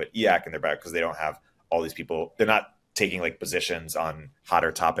Andreessen to put EAC in their back because they don't have all these people. They're not taking like positions on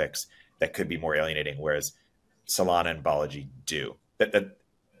hotter topics that could be more alienating. Whereas Solana and Balaji do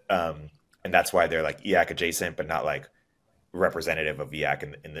and that's why they're like EAC adjacent, but not like representative of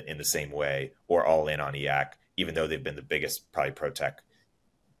EAC in the same way, or all in on EAC, even though they've been the biggest probably pro tech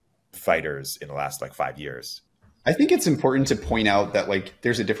fighters in the last like 5 years. I think it's important to point out that like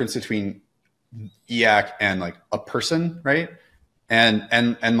there's a difference between EAC and like a person, right?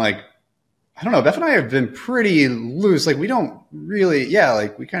 And like, I don't know, Beth and I have been pretty loose. Like we don't really,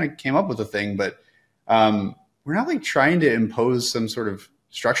 like we kind of came up with a thing, but we're not like trying to impose some sort of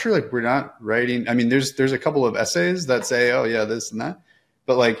structure. Like we're not writing. I mean, there's a couple of essays that say, oh yeah, this and that,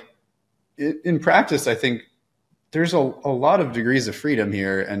 but like in practice, I think there's a lot of degrees of freedom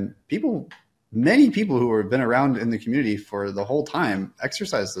here, and many people who have been around in the community for the whole time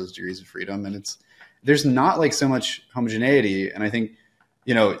exercise those degrees of freedom. And there's not like so much homogeneity. And I think,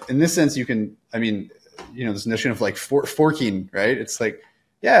 in this sense, you can, this notion of like forking, right? It's like,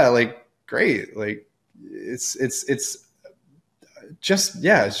 yeah, like great. Like it's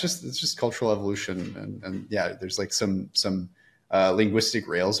just cultural evolution. And yeah, there's like some linguistic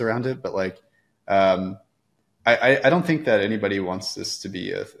rails around it, but like, I don't think that anybody wants this to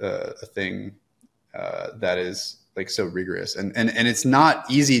be a thing that is like so rigorous, and it's not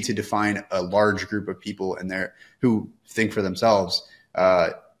easy to define a large group of people in there who think for themselves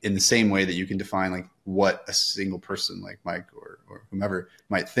in the same way that you can define like what a single person like Mike or whomever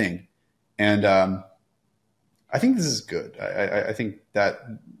might think. And I think this is good. I think that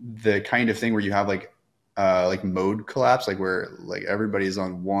the kind of thing where you have like like mode collapse, like where like everybody's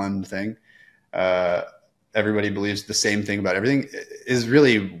on one thing. Everybody believes the same thing about everything is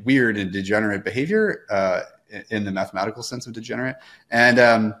really weird and degenerate behavior in the mathematical sense of degenerate.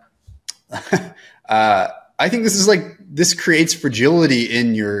 And I think this creates fragility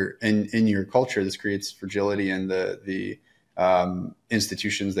in your culture. This creates fragility in the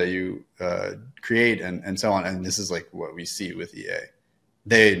institutions that you create and so on. And this is like what we see with EA.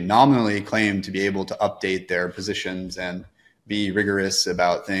 They nominally claim to be able to update their positions and be rigorous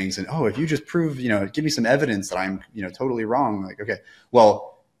about things. And, if you just prove, give me some evidence that I'm, totally wrong. Like, okay,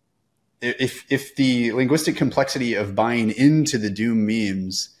 well, if the linguistic complexity of buying into the Doom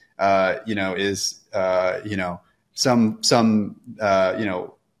memes, is, some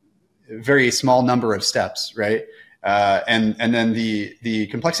very small number of steps, right? And then the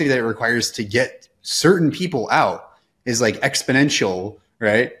complexity that it requires to get certain people out is like exponential,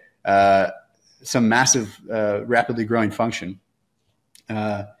 right? Some massive, rapidly growing function.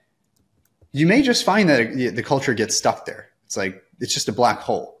 You may just find that the culture gets stuck there. It's like, it's just a black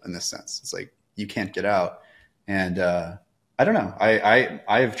hole in this sense. It's like, you can't get out. And I don't know. I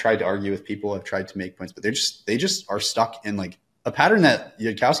have tried to argue with people. I've tried to make points, but they just are stuck in like a pattern that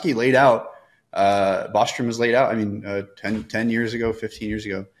Yudkowsky laid out. Bostrom was laid out. I mean, 10 years ago, 15 years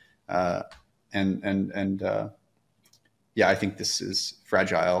ago. Yeah, I think this is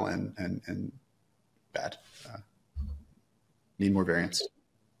fragile and bad. Need more variance.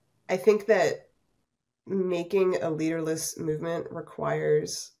 I think that making a leaderless movement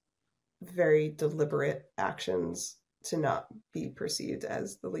requires very deliberate actions to not be perceived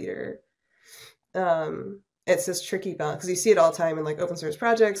as the leader. It's this tricky balance because you see it all the time in like open source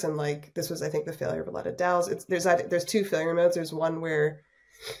projects, and like this was, I think, the failure of a lot of DAOs. There's two failure modes. There's one where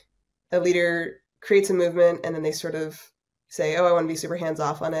a leader creates a movement and then they sort of say, "Oh, I want to be super hands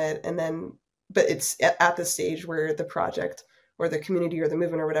off on it," and then, but it's at the stage where the project or the community or the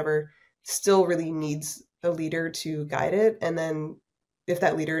movement or whatever still really needs a leader to guide it. And then if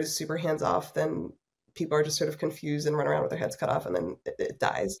that leader is super hands off, then people are just sort of confused and run around with their heads cut off, and then it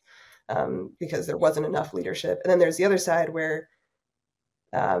dies because there wasn't enough leadership. And then there's the other side where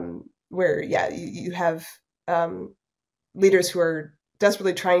you have leaders who are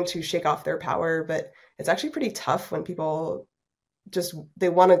desperately trying to shake off their power, but it's actually pretty tough when people they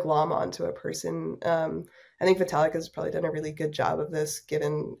want to glom onto a person. I think Vitalik has probably done a really good job of this,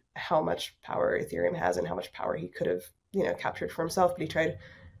 given how much power Ethereum has and how much power he could have, captured for himself. But he tried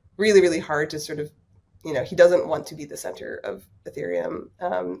really, really hard to sort of, he doesn't want to be the center of Ethereum.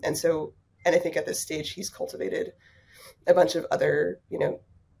 And I think at this stage, he's cultivated a bunch of other,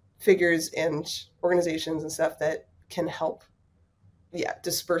 figures and organizations and stuff that can help,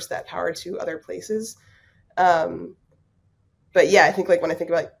 disperse that power to other places. But yeah, I think like when I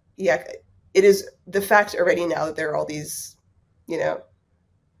think about it is the fact already now that there are all these,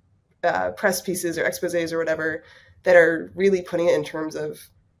 press pieces or exposés or whatever that are really putting it in terms of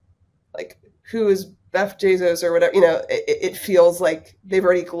like who is Beth Bezos or whatever. It feels like they've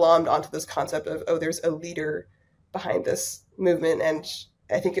already glommed onto this concept of there's a leader behind this movement, and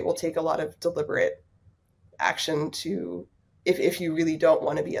I think it will take a lot of deliberate action to, if you really don't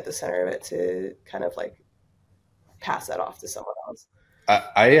want to be at the center of it, to kind of like pass that off to someone else.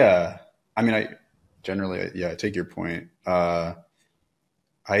 I generally, I take your point.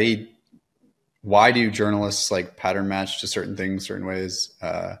 Why do journalists like pattern match to certain things, certain ways?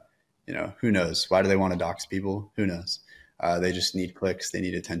 Who knows? Why do they want to dox people? Who knows? They just need clicks, they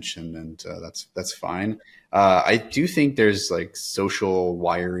need attention, and that's fine. I do think there's like social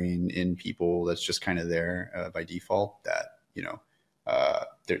wiring in people that's just kind of there by default. That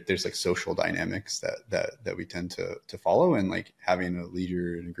there's like social dynamics that we tend to follow, and like having a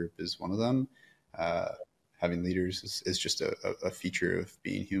leader in a group is one of them. Having leaders is just a feature of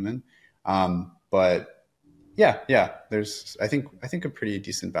being human. But there's I think a pretty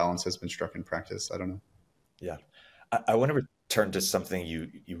decent balance has been struck in practice. I don't know. Yeah, I want to return to something you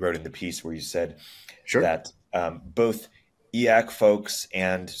wrote in the piece where you said Sure. that both EAC folks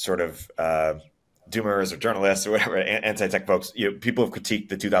and sort of doomers or journalists or whatever, anti-tech folks, people have critiqued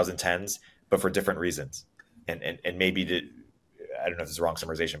the 2010s, but for different reasons. And maybe I don't know if this is a wrong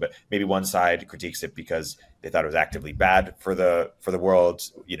summarization, but maybe one side critiques it because they thought it was actively bad for the world.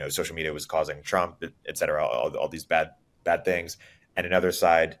 Social media was causing Trump, et cetera, all these bad things. And another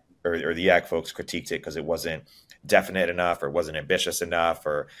side, or the EAC folks, critiqued it because it wasn't definite enough, or wasn't ambitious enough,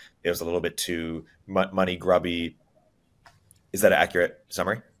 or it was a little bit too money grubby. Is that an accurate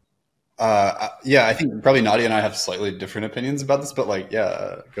summary? I think probably Nadia and I have slightly different opinions about this, but go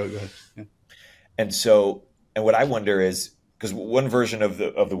ahead. Yeah. And what I wonder is, because one version of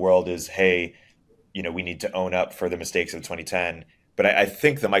the world is, hey, we need to own up for the mistakes of 2010. But I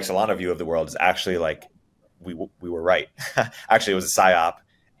think the Mike Solana view of the world is actually like, we were right. Actually, it was a psyop,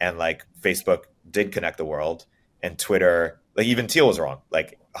 and like Facebook did connect the world, and Twitter, like even Thiel was wrong.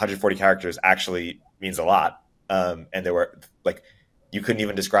 Like 140 characters actually means a lot. And there were like, you couldn't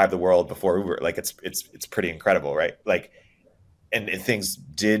even describe the world before Uber. Like it's pretty incredible, right? Like, and things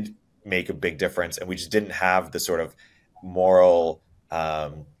did make a big difference, and we just didn't have the sort of moral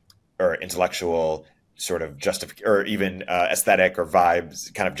or intellectual sort of or even aesthetic or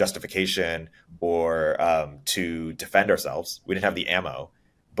vibes kind of justification or to defend ourselves. We didn't have the ammo,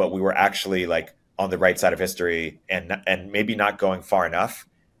 but we were actually like on the right side of history, and maybe not going far enough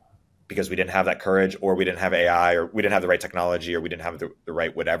because we didn't have that courage, or we didn't have AI, or we didn't have the right technology, or we didn't have the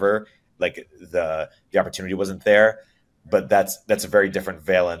right whatever. Like the opportunity wasn't there. But that's a very different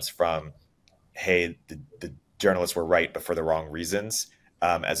valence from, hey, the journalists were right, but for the wrong reasons,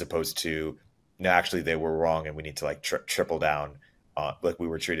 as opposed to, no, actually they were wrong, and we need to like triple down. Like we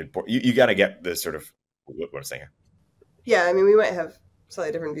were treated poor. You got to get the sort of what I'm saying here. Yeah, I mean, we might have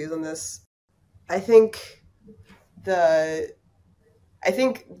slightly different views on this. I think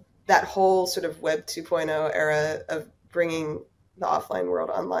that whole sort of Web 2.0 era of bringing the offline world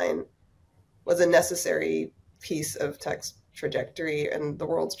online was a necessary piece of tech's trajectory and the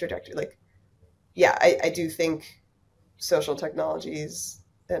world's trajectory. Like, yeah, I do think social technologies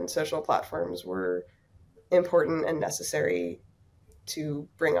and social platforms were important and necessary to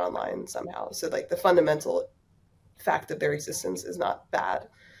bring online somehow. So like the fundamental fact of their existence is not bad.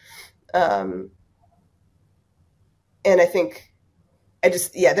 And I think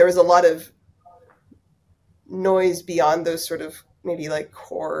there was a lot of noise beyond those sort of maybe like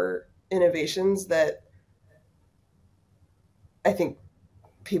core innovations that I think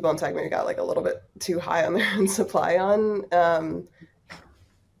people in tech maybe got like a little bit too high on their own supply on. And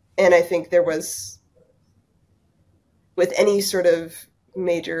I think there was, with any sort of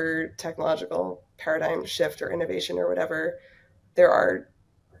major technological paradigm shift or innovation or whatever, there are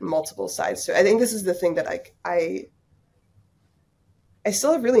multiple sides to it. I think this is the thing that I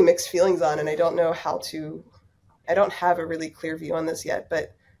still have really mixed feelings on, and I don't know I don't have a really clear view on this yet,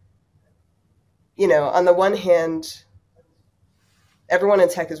 but on the one hand, everyone in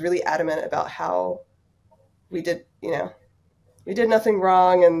tech is really adamant about how we did nothing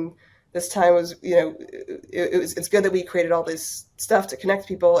wrong, and this time was, it's good that we created all this stuff to connect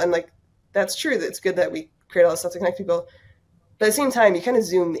people, and like that's true, that it's good that we create all this stuff to connect people. But at the same time, you kind of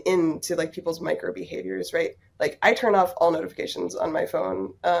zoom into like people's micro behaviors, right? Like I turn off all notifications on my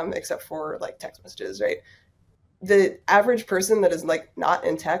phone, except for like text messages, right? The average person that is like not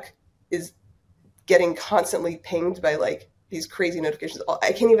in tech is getting constantly pinged by like these crazy notifications.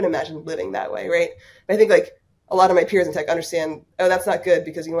 I can't even imagine living that way, right? But I think like a lot of my peers in tech understand, oh, that's not good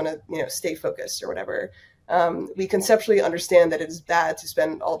because you want to, stay focused or whatever. We conceptually understand that it is bad to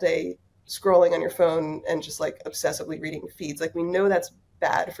spend all day scrolling on your phone and just like obsessively reading feeds. Like we know that's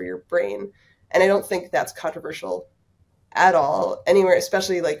bad for your brain. And I don't think that's controversial at all anywhere,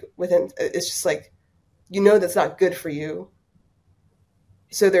 especially like it's just like, that's not good for you.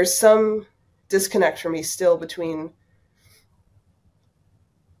 So there's some disconnect for me still between,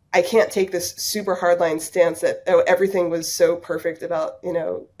 I can't take this super hardline stance that, oh, everything was so perfect about,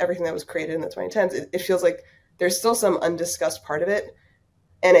 everything that was created in the 2010s. It feels like there's still some undiscussed part of it.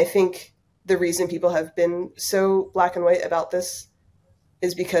 And I think the reason people have been so black and white about this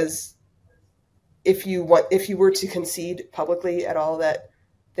is because if you were to concede publicly at all that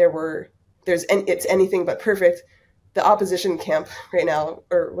it's anything but perfect, the opposition camp right now,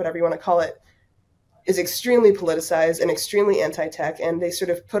 or whatever you want to call it, is extremely politicized and extremely anti-tech, and they sort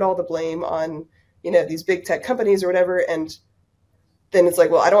of put all the blame on, these big tech companies or whatever. And then it's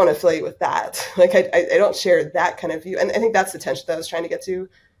like, well, I don't want to affiliate with that. Like, I don't share that kind of view. And I think that's the tension that I was trying to get to,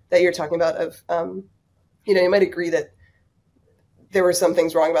 that you're talking about of, you might agree that there were some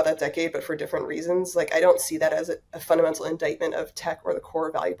things wrong about that decade, but for different reasons. Like, I don't see that as a fundamental indictment of tech or the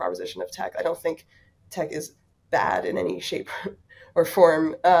core value proposition of tech. I don't think tech is bad in any shape or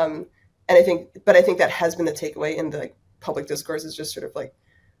form. And I think that has been the takeaway in the public discourse, is just sort of like,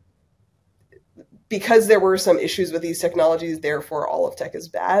 because there were some issues with these technologies, therefore all of tech is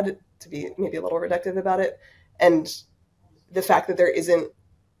bad, to be maybe a little reductive about it. And the fact that there isn't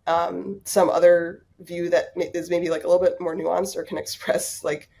some other view that is maybe like a little bit more nuanced or can express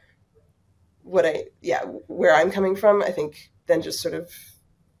like where I'm coming from, I think then just sort of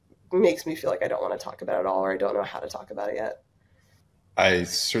makes me feel like I don't want to talk about it all, or I don't know how to talk about it yet. I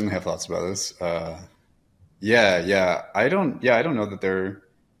certainly have thoughts about this. I don't know that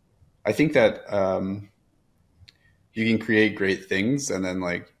I think that you can create great things and then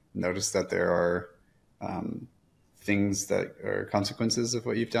like notice that there are things that are consequences of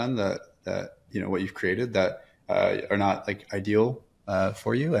what you've done, that what you've created that are not like ideal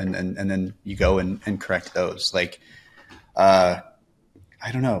for you, and then you go and correct those. Like, I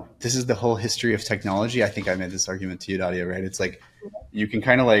don't know. This is the whole history of technology. I think I made this argument to you, Nadia, right? It's like you can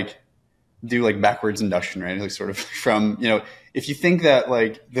kind of like do like backwards induction, right? Like sort of from, if you think that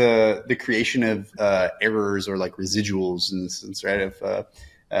like the creation of errors or like residuals in the sense, right, of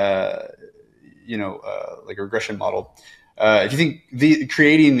like a regression model. If you think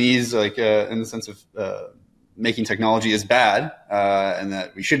creating these like in the sense of making technology is bad, and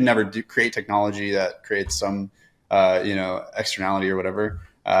that we should never create technology that creates some externality or whatever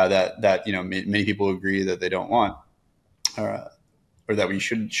that many people agree that they don't want, or that we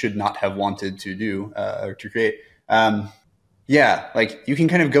should not have wanted to do or to create. Like you can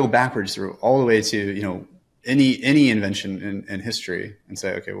kind of go backwards through all the way to any invention in history and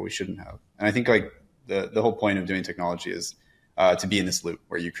say, okay, well, we shouldn't have. And I think like the whole point of doing technology is to be in this loop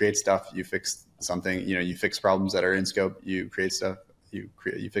where you create stuff, you fix something, you fix problems that are in scope, you create stuff, you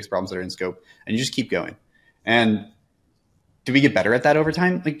fix problems that are in scope, and you just keep going. And do we get better at that over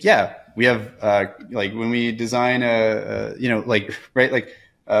time? Like, yeah, we have like when we design we know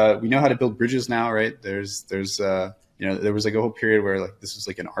how to build bridges now, right? There was like a whole period where like this was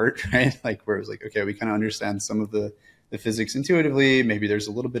like an art, right? Like where it was like, okay, we kind of understand some of the physics intuitively. Maybe there's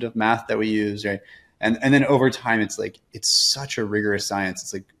a little bit of math that we use, right? And then over time, it's like it's such a rigorous science.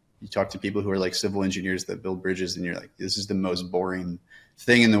 It's like you talk to people who are like civil engineers that build bridges, and you're like, this is the most boring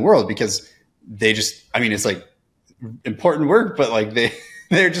thing in the world because they just, it's like important work, but like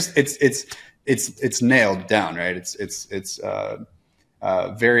they're just it's nailed down, right? It's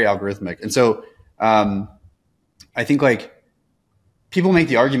very algorithmic, and so I think like people make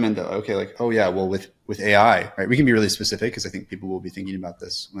the argument that, okay, like, oh yeah, well with AI, right? We can be really specific because I think people will be thinking about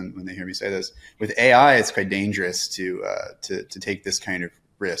this when they hear me say this. With AI, it's quite dangerous to take this kind of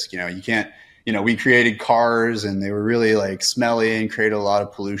risk. You can't, we created cars and they were really like smelly and created a lot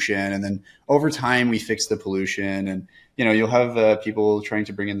of pollution. And then over time we fixed the pollution, and, you'll have people trying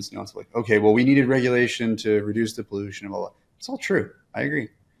to bring in this nuance like, okay, well, we needed regulation to reduce the pollution and blah, blah. It's all true. I agree.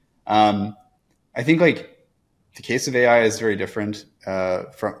 I think like the case of AI is very different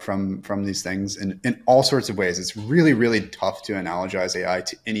from these things in all sorts of ways. It's really, really tough to analogize AI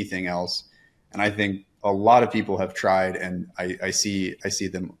to anything else. And I think a lot of people have tried, and I see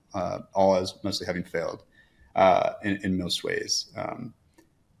them all as mostly having failed in most ways.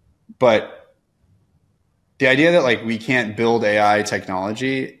 But the idea that like we can't build AI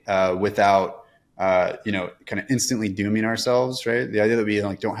technology without kind of instantly dooming ourselves, right? The idea that we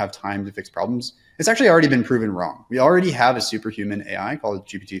like don't have time to fix problems, it's actually already been proven wrong. We already have a superhuman AI called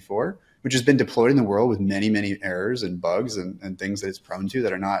GPT-4, which has been deployed in the world with many, many errors and bugs and things that it's prone to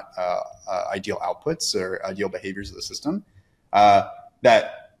that are not ideal outputs or ideal behaviors of the system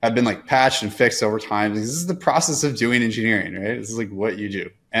that have been like patched and fixed over time. This is the process of doing engineering, right? This is like what you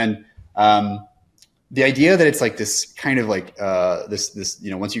do. And the idea that it's like this kind of like this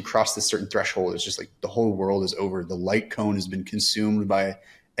once you cross this certain threshold, it's just like the whole world is over. The light cone has been consumed by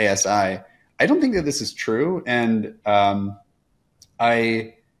ASI. I don't think that this is true. And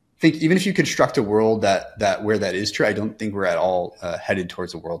I think even if you construct a world that where that is true, I don't think we're at all headed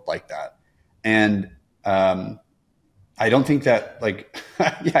towards a world like that. And I don't think that like,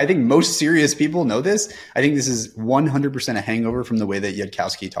 I think most serious people know this. I think this is 100% a hangover from the way that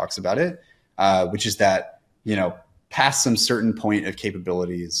Yudkowsky talks about it, which is that, past some certain point of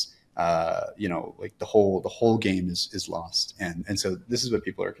capabilities, like the whole game is lost. And so this is what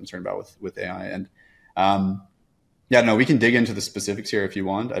people are concerned about with AI. And we can dig into the specifics here if you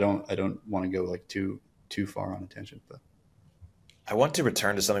want. I don't want to go like too far on a tangent, but I want to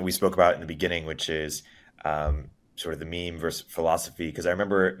return to something we spoke about in the beginning, which is sort of the meme versus philosophy. Because I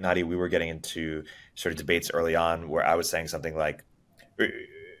remember, Nadia, we were getting into sort of debates early on where I was saying something like,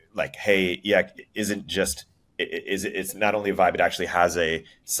 hey, yeah, it's not only a vibe, it actually has a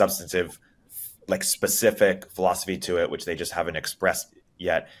substantive, like specific philosophy to it, which they just haven't expressed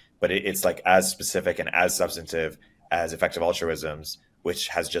yet. But it's like as specific and as substantive as effective altruisms, which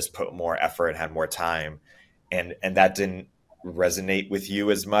has just put more effort and had more time. And that didn't resonate with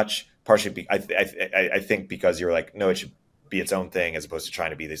you as much, partially I think because you're like, no, it should be its own thing as opposed to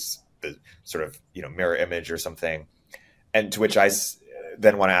trying to be the sort of mirror image or something. And to which I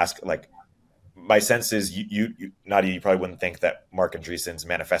then want to ask, like, my sense is you Nadia, you probably wouldn't think that Marc Andreessen's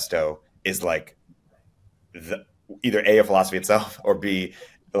manifesto is like either A, a philosophy itself, or B,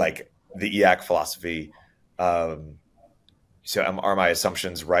 like the EAC philosophy. So are my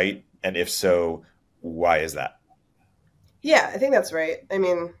assumptions right? And if so, why is that? Yeah, I think that's right. I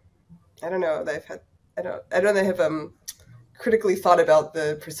mean, I don't know that I've I don't know if critically thought about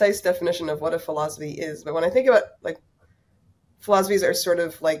the precise definition of what a philosophy is, but when I think about like philosophies are sort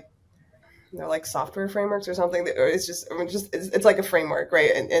of like they're like software frameworks or something, or it's like a framework,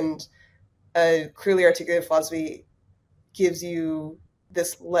 right? And a clearly articulated philosophy gives you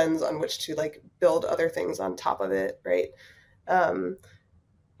this lens on which to like build other things on top of it, right?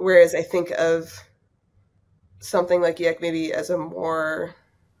 Whereas I think of something like EAC maybe as a more,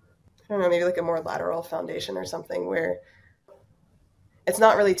 I don't know, maybe like a more lateral foundation or something, where it's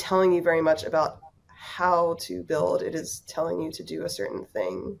not really telling you very much about how to build. It is telling you to do a certain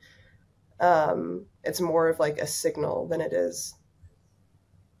thing. It's more of like a signal than it is.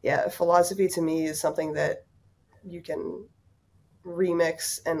 Yeah, philosophy to me is something that you can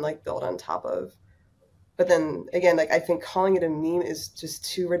remix and like build on top of. But then again, like I think calling it a meme is just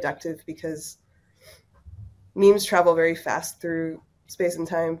too reductive, because memes travel very fast through space and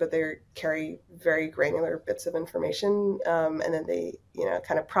time, but they carry very granular bits of information, and then they,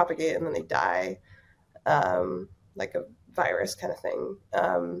 kind of propagate and then they die, like a virus kind of thing.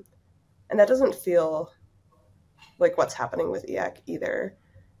 And that doesn't feel like what's happening with EAC either.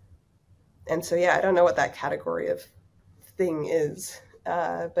 And so, yeah, I don't know what that category of thing is,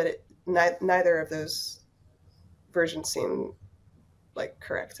 but neither of those versions seem like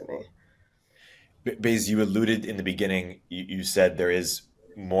correct to me. Baze, you alluded in the beginning, you said there is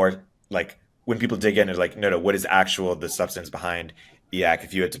more, like when people dig in, they're like, no, what is the substance behind EAC?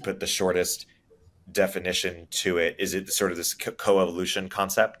 If you had to put the shortest definition to it, is it sort of this co-evolution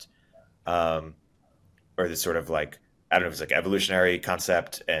concept? Or this sort of like, I don't know if it's like evolutionary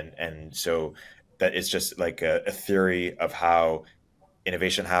concept. And so that it's just like a theory of how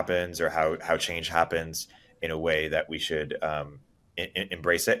innovation happens or how change happens in a way that we should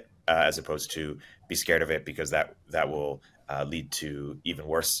embrace it, as opposed to be scared of it, because that will lead to even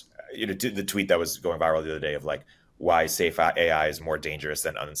worse. The tweet that was going viral the other day of like why safe AI is more dangerous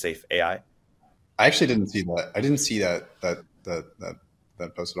than unsafe AI. I actually didn't see that. I didn't see that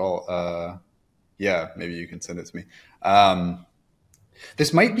post at all. Yeah, maybe you can send it to me.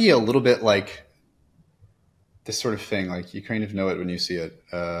 This might be a little bit like this sort of thing. Like you kind of know it when you see it.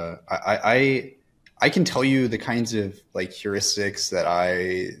 I can tell you the kinds of like heuristics that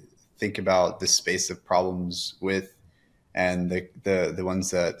I think about this space of problems with, and the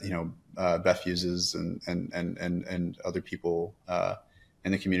ones that Beth uses and other people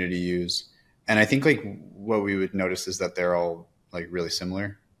in the community use. And I think like what we would notice is that they're all like really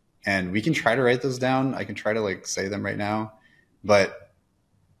similar, and we can try to write those down. I can try to like say them right now, but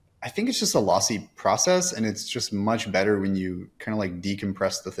I think it's just a lossy process, and it's just much better when you kind of like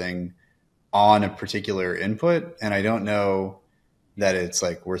decompress the thing on a particular input. And I don't know that it's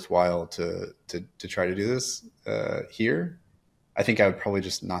like worthwhile to try to do this here. I think I would probably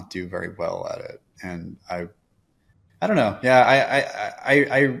just not do very well at it. And I don't know. Yeah.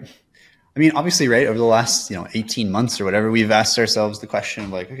 I mean, obviously, right, over the last, 18 months or whatever, we've asked ourselves the question of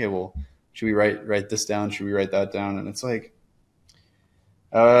like, okay, well, should we write this down? Should we write that down? And it's like,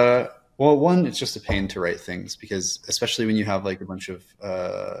 well, one, it's just a pain to write things, because especially when you have like a bunch of,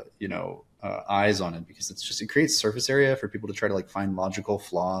 eyes on it, because it creates surface area for people to try to like find logical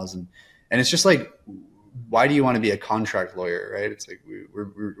flaws. And it's just like, why do you want to be a contract lawyer, right? It's like,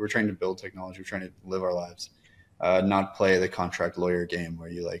 we're trying to build technology. We're trying to live our lives, not play the contract lawyer game where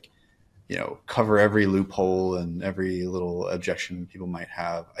you like, cover every loophole and every little objection people might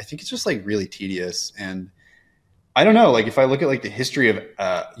have. I think it's just like really tedious. And I don't know, like if I look at like the history of,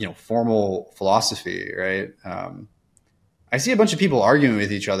 formal philosophy, right? I see a bunch of people arguing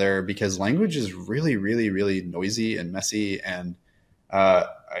with each other because language is really, really, really noisy and messy. And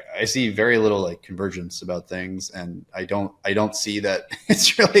I see very little like convergence about things. And I don't see that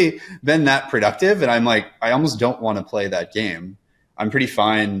it's really been that productive. And I'm like, I almost don't want to play that game. I'm pretty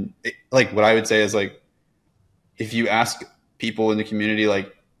fine. Like what I would say is like, if you ask people in the community,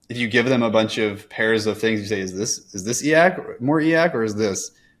 like if you give them a bunch of pairs of things, you say, is this EAC, more EAC, or is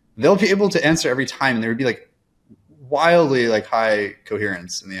this? They'll be able to answer every time, and there would be like wildly like high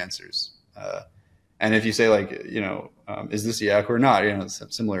coherence in the answers. And if you say like, is this EAC or not? It's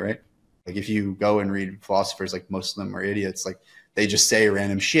similar, right? Like if you go and read philosophers, like most of them are idiots. Like they just say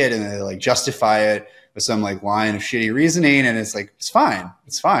random shit and they like justify it with some like line of shitty reasoning, and it's like, it's fine.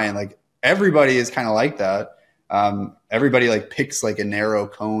 Like everybody is kind of like that. Everybody like picks like a narrow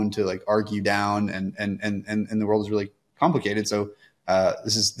cone to like argue down, and the world is really complicated. So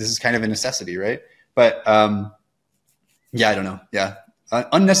this is kind of a necessity, right? But yeah, I don't know. Yeah,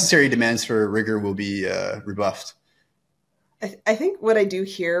 unnecessary demands for rigor will be rebuffed. I think what I do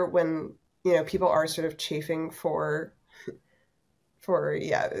hear when people are sort of chafing for for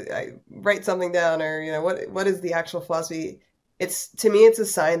I write something down, or what is the actual philosophy. To me it's a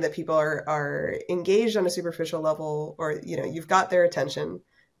sign that people are engaged on a superficial level, or you've got their attention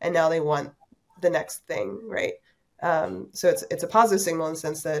and now they want the next thing, right? So it's a positive signal in the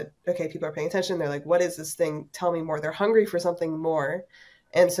sense that, okay, people are paying attention. They're like, what is this thing? Tell me more. They're hungry for something more.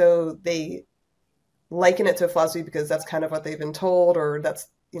 And so they liken it to a philosophy because that's kind of what they've been told, or that's,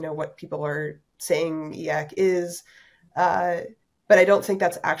 what people are saying EAC is. But I don't think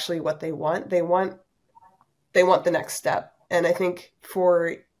that's actually what they want. They want the next step. And I think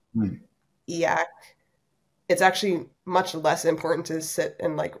for EAC, it's actually much less important to sit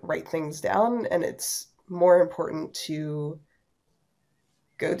and like write things down, and it's more important to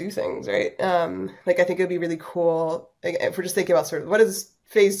go do things, right? Like I think it would be really cool, like, if we're just thinking about sort of what does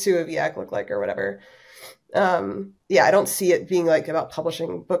phase 2 of EAC look like or whatever. I don't see it being like about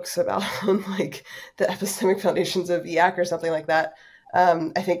publishing books about like the epistemic foundations of EAC or something like that.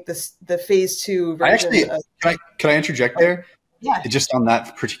 I think the phase 2 version. Can I interject there? Yeah. Just on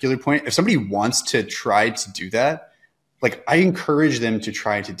that particular point, if somebody wants to try to do that, like I encourage them to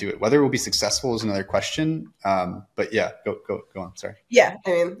try to do it. Whether it will be successful is another question. But yeah, go on. Sorry. Yeah, I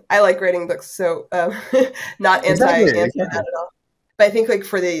mean, I like writing books, so not anti that at all. But I think like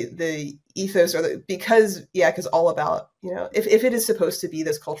for the ethos, or because EAC is all about, if it is supposed to be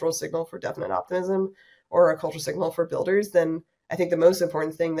this cultural signal for definite optimism or a cultural signal for builders, then I think the most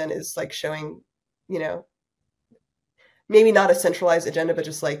important thing then is like showing, maybe not a centralized agenda, but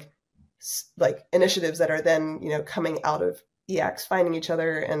just like initiatives that are then, coming out of EACs, finding each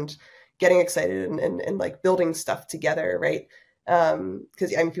other and getting excited and like building stuff together, right?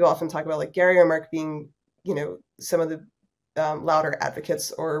 Because people often talk about like Gary or Mark being, some of the louder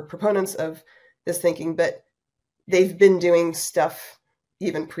advocates or proponents of this thinking, but they've been doing stuff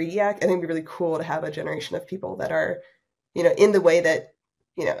even pre-EAC. I think it'd be really cool to have a generation of people that are, in the way that,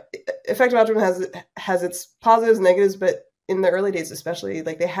 effective altruism has its positives and negatives, but in the early days, especially,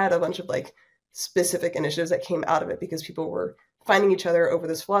 like they had a bunch of like specific initiatives that came out of it because people were finding each other over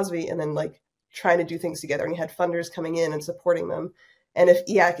this philosophy and then like trying to do things together, and you had funders coming in and supporting them. And if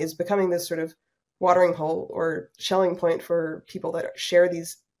EAC is becoming this sort of watering hole or Schelling point for people that share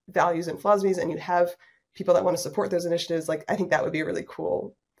these values and philosophies, and you have people that want to support those initiatives, like I think that would be a really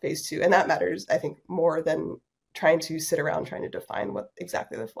cool phase 2. And that matters, I think, more than trying to sit around trying to define what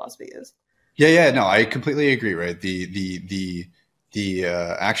exactly the philosophy is. Yeah, no, I completely agree. Right, the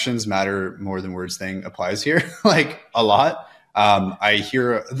actions matter more than words thing applies here, like a lot. I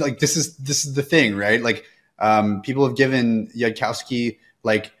hear like this is the thing, right? Like people have given Yudkowsky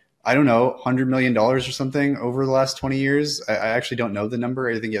like, I don't know, $100 million or something over the last 20 years. I actually don't know the number.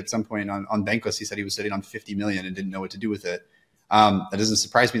 I think at some point on Bankless, he said he was sitting on 50 million and didn't know what to do with it. That doesn't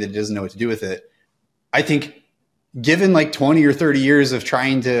surprise me that he doesn't know what to do with it. I think given like 20 or 30 years of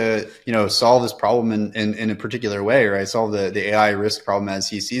trying to, solve this problem in a particular way, right? Solve the AI risk problem as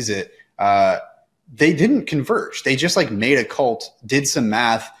he sees it. They didn't converge. They just like made a cult, did some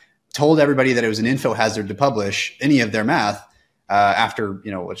math, told everybody that it was an info hazard to publish any of their math after,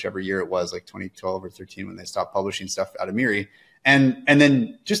 whichever year it was, like 2012 or 13 when they stopped publishing stuff out of MIRI, and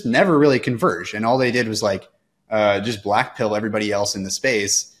then just never really converged. And all they did was like just blackpill everybody else in the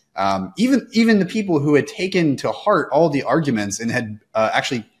space. Even the people who had taken to heart all the arguments and had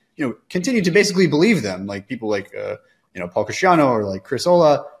actually, continued to basically believe them, like people like, Paul Casciano or like Chris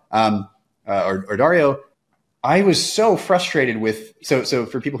Olah or Dario. I was so frustrated with, so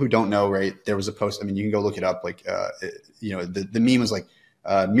for people who don't know, right, there was a post, I mean, you can go look it up. Like, the meme was like,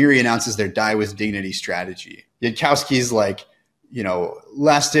 MIRI announces their die with dignity strategy. Yudkowsky's like,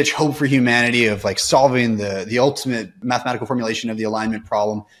 last ditch hope for humanity of like solving the ultimate mathematical formulation of the alignment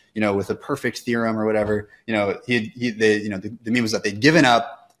problem, with a perfect theorem or whatever. The meme was that they'd given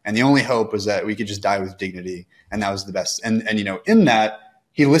up and the only hope was that we could just die with dignity. And that was the best. And in that,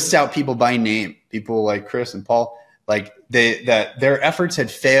 he lists out people by name, people like Chris and Paul, like that their efforts had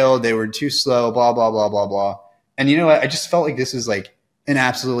failed. They were too slow, blah, blah, blah, blah, blah. And I just felt like this was like an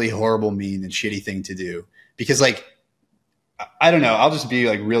absolutely horrible, mean and shitty thing to do, because like, I don't know, I'll just be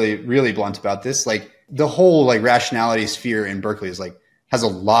like really, really blunt about this. Like the whole like rationality sphere in Berkeley is like, has a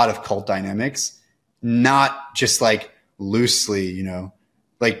lot of cult dynamics, not just like loosely,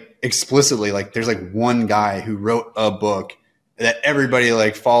 like explicitly, like there's like one guy who wrote a book that everybody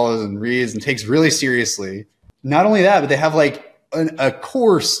like follows and reads and takes really seriously. Not only that, but they have like a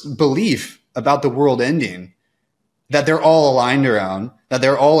core belief about the world ending that they're all aligned around, that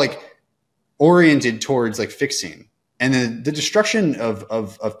they're all like oriented towards like fixing. And then the destruction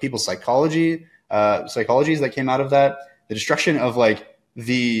of people's psychologies that came out of that, the destruction of like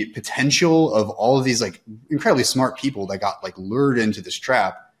the potential of all of these like incredibly smart people that got like lured into this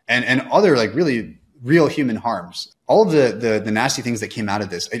trap and other like really real human harms. All of the nasty things that came out of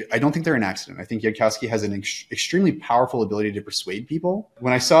this, I don't think they're an accident. I think Yudkowsky has an extremely powerful ability to persuade people.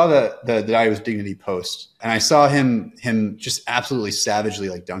 When I saw the Die with Dignity post, and I saw him just absolutely savagely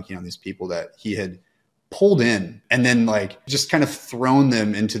like dunking on these people that he had pulled in and then like just kind of thrown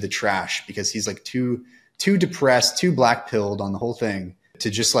them into the trash because he's like too depressed, too black pilled on the whole thing to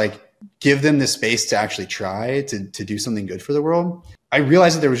just like give them the space to actually try to do something good for the world. I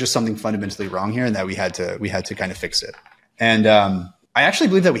realized that there was just something fundamentally wrong here and that we had to kind of fix it. And I actually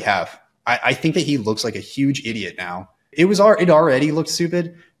believe that we have. I think that he looks like a huge idiot now. It already looked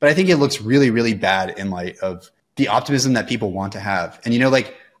stupid, but I think it looks really, really bad in light of the optimism that people want to have. And, you know,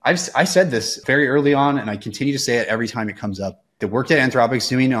 like I said this very early on, and I continue to say it every time it comes up. The work that Anthropic's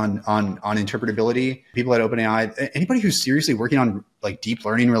doing on interpretability, people at OpenAI, anybody who's seriously working on like deep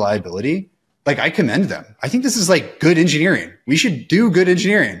learning reliability, like I commend them. I think this is like good engineering. We should do good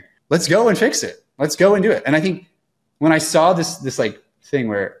engineering. Let's go and fix it. Let's go and do it. And I think when I saw this like thing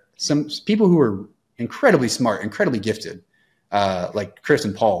where some people who are incredibly smart, incredibly gifted, like Chris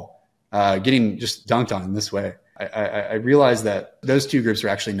and Paul, getting just dunked on in this way, I realized that those two groups are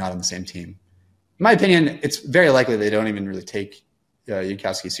actually not on the same team. In my opinion, it's very likely they don't even really take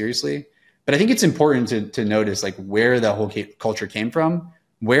Yudkowsky seriously. But I think it's important to notice like where the whole culture came from,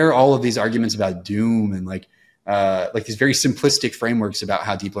 where all of these arguments about doom and like these very simplistic frameworks about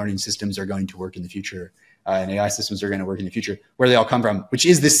how deep learning systems are going to work in the future and AI systems are going to work in the future, where they all come from, which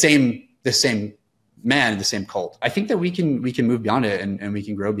is the same man, the same cult. I think that we can move beyond it and we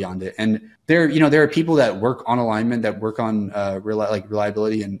can grow beyond it. And there are people that work on alignment, that work on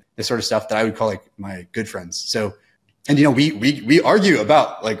reliability and this sort of stuff that I would call like my good friends. So, and you know, we argue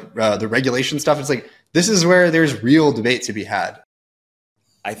about like the regulation stuff. It's like, this is where there's real debate to be had.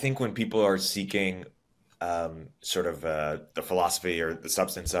 I think when people are seeking sort of the philosophy or the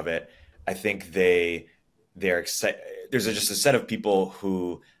substance of it, I think they're excited. There's just a set of people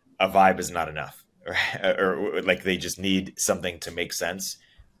who a vibe is not enough. Or like they just need something to make sense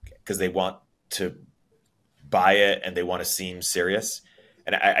because they want to buy it and they want to seem serious.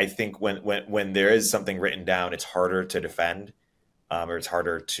 And I think when there is something written down, it's harder to defend, or it's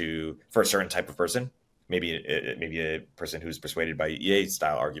harder for a certain type of person. Maybe a person who's persuaded by EA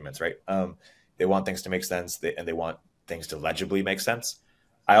style arguments, right? They want things to make sense, and they want things to legibly make sense.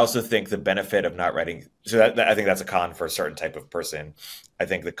 I also think the benefit of not writing, so I think that's a con for a certain type of person. I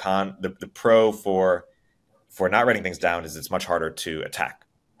think the pro for not writing things down is it's much harder to attack.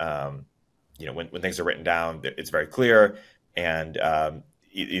 You know, when things are written down, it's very clear, and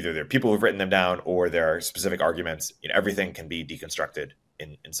either there are people who've written them down or there are specific arguments. You know, everything can be deconstructed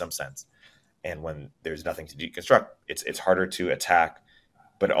in some sense. And when there's nothing to deconstruct, it's harder to attack,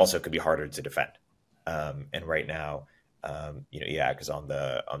 but it also could be harder to defend. And right now, you know, EAC is on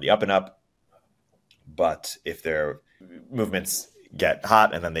the up and up, but if their movements get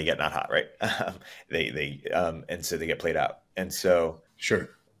hot and then they get not hot, right? And so they get played out. And so, sure.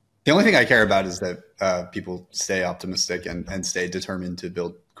 The only thing I care about is that people stay optimistic and stay determined to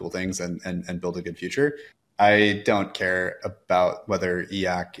build cool things and build a good future. I don't care about whether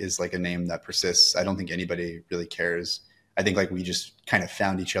EAC is like a name that persists. I don't think anybody really cares. I think like we just kind of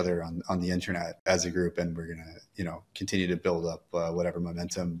found each other on the internet as a group, and we're going to, you know, continue to build up whatever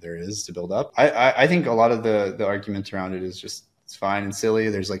momentum there is to build up. I think a lot of the arguments around it is just, it's fine and silly.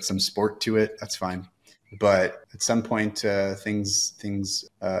 There's like some sport to it. That's fine. But at some point, things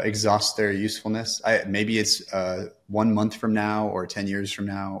exhaust their usefulness. Maybe it's 1 month from now or 10 years from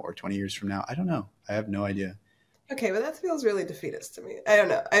now or 20 years from now. I don't know. I have no idea. Okay, but that feels really defeatist to me. I don't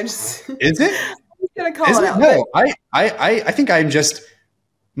know. I'm just... Is it? I'm just going to call it out. No, I think I'm just...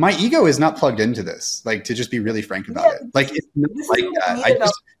 My ego is not plugged into this, like, to just be really frank about it. Like, it's not like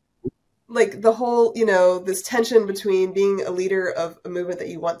that. Like the whole, you know, this tension between being a leader of a movement that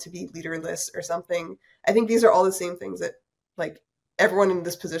you want to be leaderless or something. I think these are all the same things that like everyone in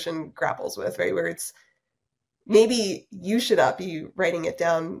this position grapples with, right? Where it's maybe you should not be writing it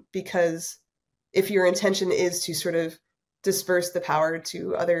down, because if your intention is to sort of disperse the power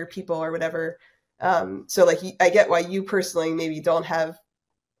to other people or whatever. So like, I get why you personally maybe don't have,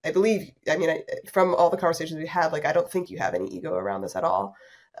 I believe, I mean, from all the conversations we had, like, I don't think you have any ego around this at all.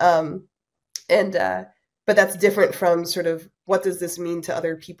 But that's different from sort of what does this mean to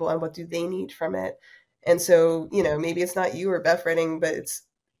other people and what do they need from it? And so, you know, maybe it's not you or Beth writing, but it's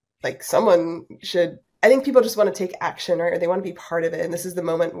like someone should, I think people just want to take action, right? Or they want to be part of it. And this is the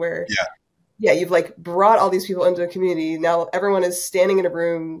moment where yeah, you've like brought all these people into a community. Now everyone is standing in a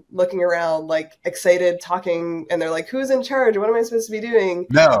room, looking around, like excited, talking, and they're like, "Who's in charge? What am I supposed to be doing?"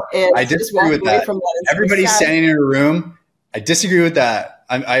 No, And I just disagree with walking away that. from that is Everybody's sad. standing in a room. I disagree with that.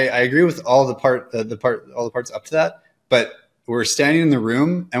 I agree with all the parts up to that. But we're standing in the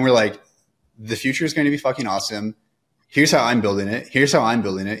room and we're like, the future is going to be fucking awesome. Here's how I'm building it. Here's how I'm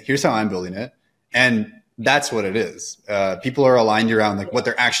building it. Here's how I'm building it. And that's what it is. People are aligned around like what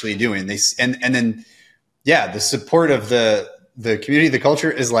they're actually doing. And then, yeah, the support of the community, the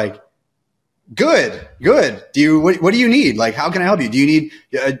culture is like, good. What do you need? Like, how can I help you? Do you need,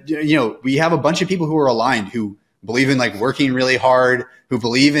 we have a bunch of people who are aligned, who believe in like working really hard, who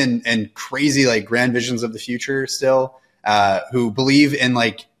believe in crazy, like grand visions of the future still, who believe in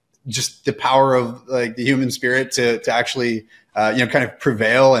like just the power of like the human spirit to actually, kind of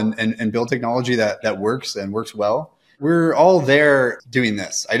prevail and build technology that works and works well. We're all there doing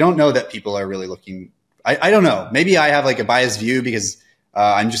this. I don't know that people are really looking. I don't know. Maybe I have like a biased view because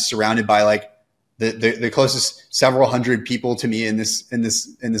I'm just surrounded by like the closest several hundred people to me in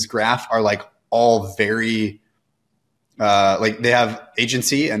this graph are like all very like they have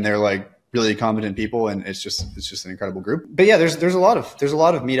agency and they're like really competent people, and it's just an incredible group. But yeah, there's a lot of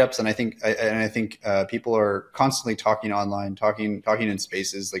meetups, and I think people are constantly talking online, talking in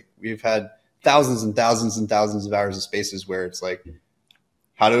spaces. Like we've had thousands and thousands and thousands of hours of spaces where it's like,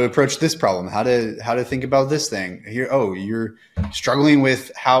 how to approach this problem, how to think about this thing. Here, oh, you're struggling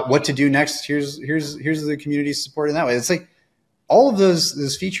with what to do next. Here's the community support in that way. It's like all of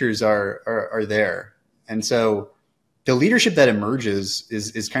those features are there, and so the leadership that emerges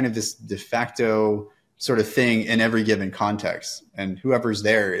is kind of this de facto sort of thing in every given context, and whoever's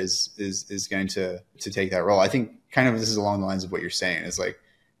there is going to take that role. I think kind of this is along the lines of what you're saying. Is like,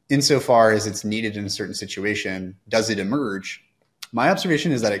 insofar as it's needed in a certain situation, does it emerge? My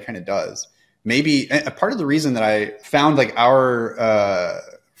observation is that it kind of does. Maybe a part of the reason that I found like our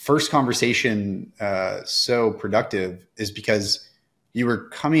first conversation so productive is because you were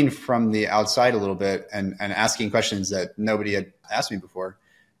coming from the outside a little bit and asking questions that nobody had asked me before.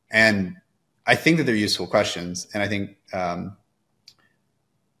 And I think that they're useful questions. And I think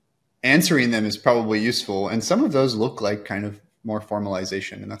answering them is probably useful. And some of those look like kind of more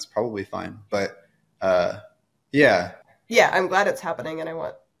formalization, and that's probably fine. But yeah. Yeah, I'm glad it's happening, and I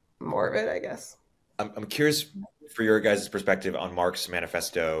want more of it, I guess. I'm curious for your guys' perspective on Mark's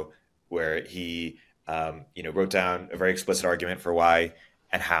manifesto, where he wrote down a very explicit argument for why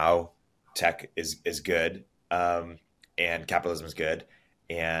and how tech is good and capitalism is good,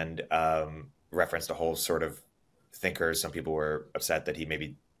 and referenced a whole sort of thinkers. Some people were upset that he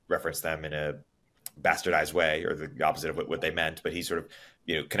maybe referenced them in a bastardized way, or the opposite of what they meant, but he sort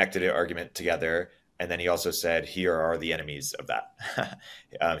of connected an argument together. And then he also said, here are the enemies of that.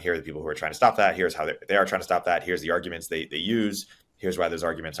 Here are the people who are trying to stop that. Here's how they are trying to stop that. Here's the arguments they use. Here's why those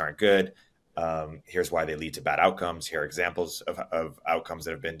arguments aren't good. Here's why they lead to bad outcomes. Here are examples of outcomes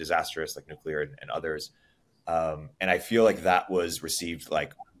that have been disastrous, like nuclear and others. And I feel like that was received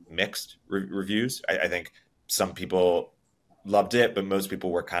like mixed reviews. I think some people loved it, but most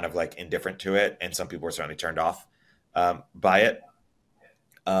people were kind of like indifferent to it. And some people were certainly turned off by it.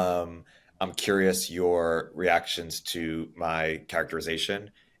 I'm curious your reactions to my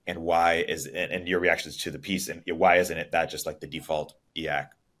characterization and and your reactions to the piece, and why isn't it that just like the default EAC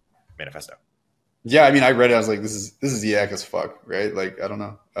manifesto? Yeah, I mean, I read it. I was like, this is EAC as fuck, right? Like, I don't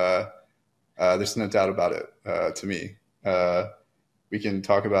know. There's no doubt about it to me. We can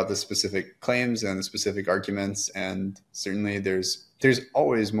talk about the specific claims and the specific arguments, and certainly there's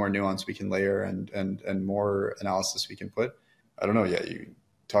always more nuance we can layer and more analysis we can put. I don't know. Yeah, you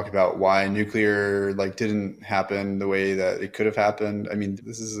talk about why nuclear like didn't happen the way that it could have happened. I mean,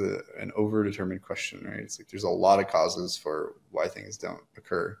 this is an overdetermined question, right? It's like there's a lot of causes for why things don't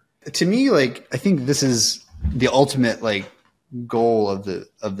occur. To me, like, I think this is the ultimate like goal of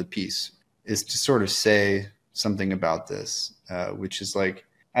the piece, is to sort of say something about this, which is like,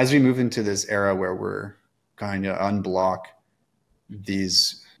 as we move into this era where we're going to unblock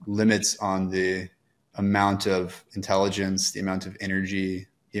these limits on the amount of intelligence, the amount of energy,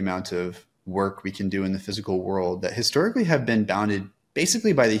 the amount of work we can do in the physical world that historically have been bounded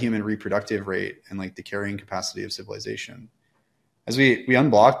basically by the human reproductive rate and like the carrying capacity of civilization. As we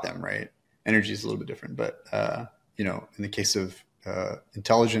unblock them, right? Energy is a little bit different, but in the case of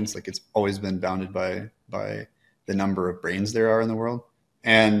intelligence, like it's always been bounded by the number of brains there are in the world.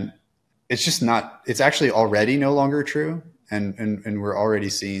 And it's just not, it's actually already no longer true. And we're already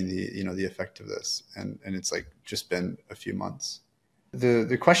seeing the effect of this. And it's like just been a few months.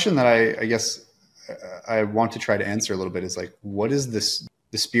 The question that I guess I want to try to answer a little bit is like, what is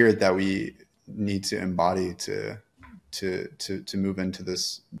the spirit that we need to embody to move into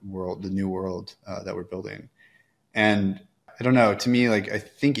this world, the new world that we're building. And I don't know, to me, like, I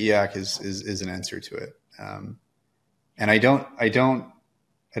think EAC is an answer to it. And I don't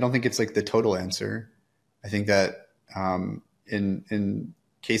think it's like the total answer. I think that in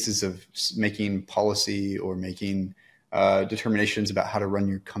cases of making policy or making determinations about how to run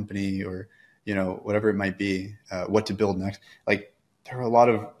your company, or, you know, whatever it might be, what to build next, like, there are a lot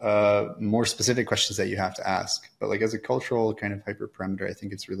of more specific questions that you have to ask. But like, as a cultural kind of hyperparameter, I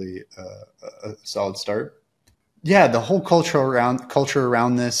think it's really a solid start. Yeah, the whole culture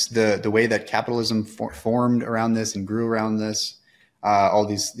around this, the way that capitalism formed around this and grew around this, all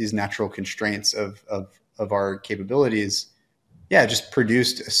these natural constraints of our capabilities, yeah, just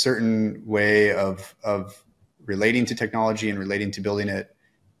produced a certain way of relating to technology and relating to building it,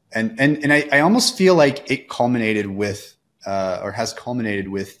 and I almost feel like it culminated with or has culminated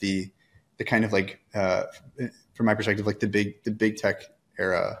with the kind of like from my perspective, like the big tech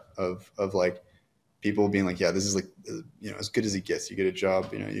era of like people being like, yeah, this is like, you know, as good as it gets. You get a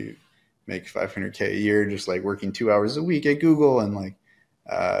job, you know, you make $500K a year, just like working 2 hours a week at Google, and like,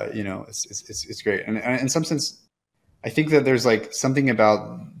 you know, it's great. And in some sense, I think that there's like something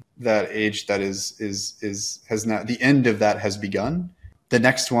about that age that has not, the end of that has begun. The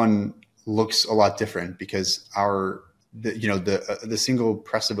next one looks a lot different because the single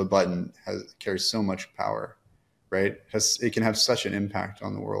press of a button carries so much power, right? It can have such an impact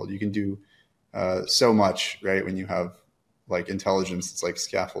on the world. You can do so much, right? When you have like intelligence that's like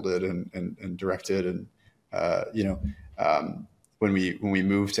scaffolded and directed, and when we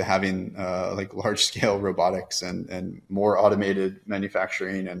move to having like large scale robotics and more automated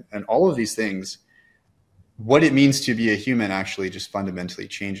manufacturing and all of these things, what it means to be a human actually just fundamentally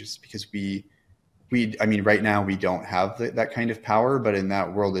changes, because I mean, right now we don't have that kind of power, but in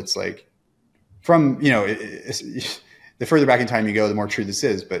that world, it's like, from, you know, the further back in time you go, the more true this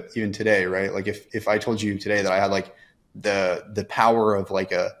is. But even today, right? Like if I told you today that I had like the power of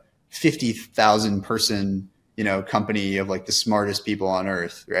like a 50,000 person, you know, company of like the smartest people on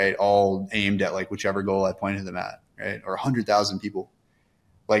earth, right? All aimed at like whichever goal I pointed them at, right? Or 100,000 people.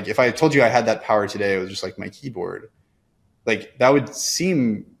 Like if I told you I had that power today, it was just like my keyboard. Like that would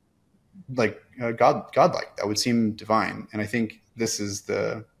seem like godlike. That would seem divine. And I think this is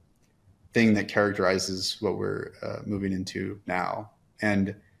the thing that characterizes what we're moving into now.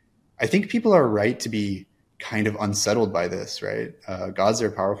 And I think people are right to be kind of unsettled by this, right? Gods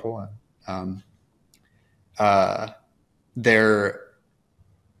are powerful. Like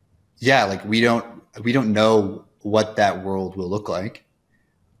we don't know what that world will look like.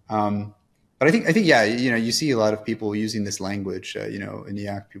 But I think, yeah, you know, you see a lot of people using this language, you know, in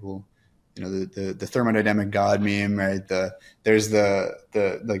EAC, people, you know, the thermodynamic God meme, right? There's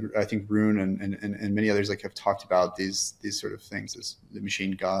the like, I think Rune and many others like have talked about these sort of things as the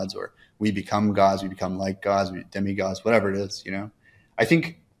machine gods, or we become gods, we become like gods, we demigods, whatever it is, you know. I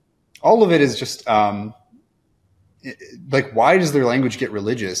think all of it is just like, why does their language get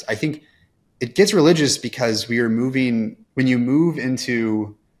religious? I think it gets religious because we are moving, when you move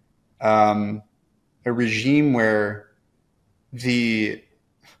into a regime where the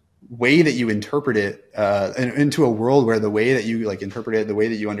way that you interpret it, into a world where the way that you like interpret it, the way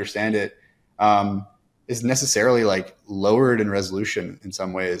that you understand it, is necessarily like lowered in resolution in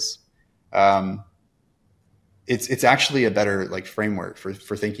some ways. It's actually a better like framework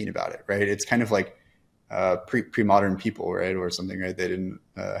for thinking about it, right? It's kind of like pre-modern people, right, or something, right? They didn't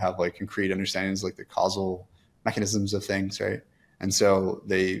have like concrete understandings like the causal mechanisms of things, right? And so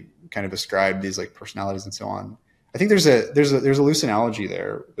they kind of ascribe these like personalities and so on. I think there's a loose analogy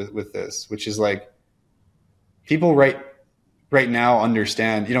there with this, which is like people right now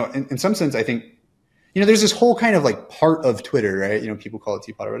understand, you know, in some sense, I think, you know, there's this whole kind of like part of Twitter, right? You know, people call it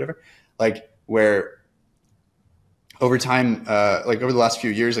Teapot or whatever, like where over time, like over the last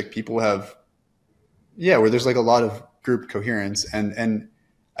few years, like people have, yeah, where there's like a lot of group coherence. And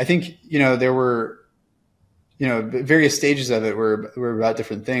I think, you know, there were, you know, various stages of it were about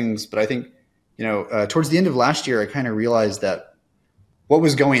different things. But I think, you know, towards the end of last year, I kind of realized that what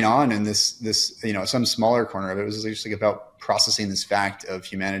was going on in this, you know, some smaller corner of it was just like about processing this fact of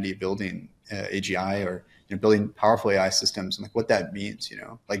humanity building AGI, or, you know, building powerful AI systems, and like what that means, you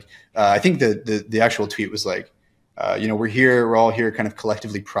know, like I think the actual tweet was like, you know, we're all here kind of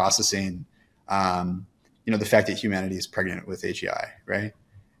collectively processing, you know, the fact that humanity is pregnant with AGI, right?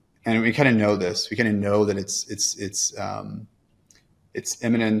 And we kind of know this. We kind of know that it's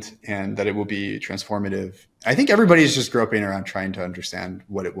imminent and that it will be transformative. I think everybody's just groping around trying to understand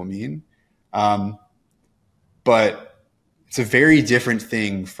what it will mean. But it's a very different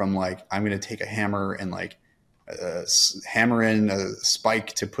thing from like, I'm going to take a hammer and like hammer in a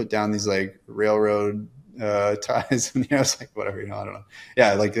spike to put down these like railroad ties. And, it's like, whatever, I don't know.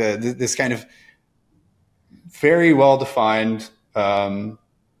 Yeah. Like this kind of very well-defined,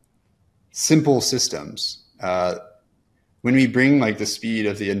 simple systems. When we bring like the speed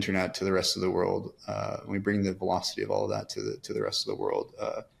of the internet to the rest of the world, when we bring the velocity of all of that to the rest of the world,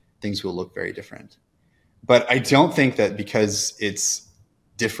 things will look very different. But I don't think that because it's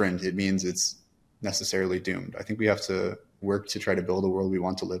different, it means it's necessarily doomed. I think we have to work to try to build a world we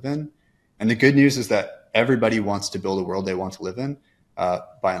want to live in. And the good news is that everybody wants to build a world they want to live in,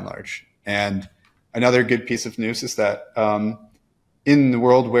 by and large. And another good piece of news is that in the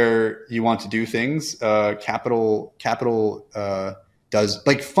world where you want to do things, capital does,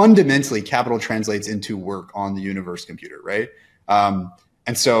 like, fundamentally, capital translates into work on the universe computer, right? And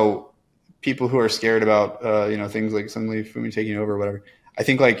so people who are scared about things like suddenly Fumi taking over or whatever, I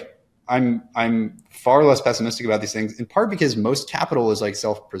think like I'm far less pessimistic about these things, in part because most capital is like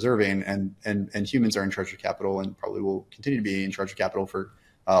self-preserving, and humans are in charge of capital and probably will continue to be in charge of capital for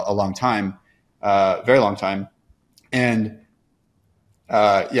a long time, very long time. And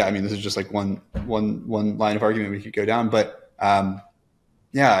this is just like one line of argument we could go down, but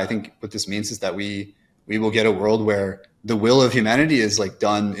I think what this means is that we will get a world where the will of humanity is like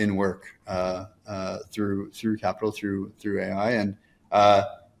done in work through capital, through AI, and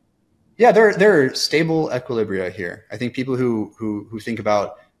there are stable equilibria here. I think people who think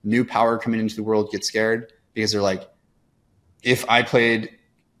about new power coming into the world get scared because they're like, if I played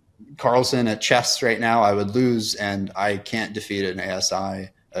Carlsen at chess right now, I would lose, and I can't defeat an ASI,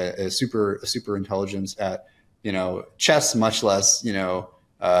 a super intelligence at chess, much less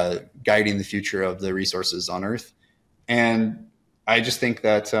guiding the future of the resources on Earth. And I just think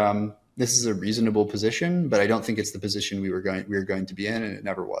that this is a reasonable position, but I don't think it's the position we were going to be in, and it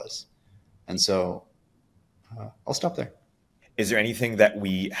never was. And so I'll stop there. Is there anything that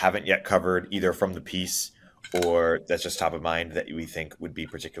we haven't yet covered, either from the piece or that's just top of mind, that we think would be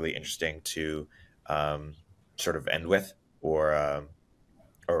particularly interesting to sort of end with, or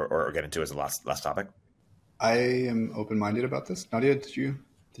get into as a last topic? I am open-minded about this. Nadia, did you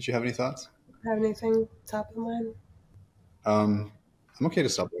have any thoughts? Have anything top of mind? I'm okay to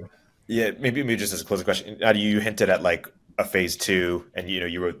stop there. Yeah, maybe just as a closing question, Nadia, you hinted at like a phase 2, and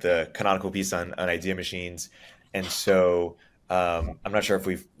you wrote the canonical piece on idea machines, and so I'm not sure if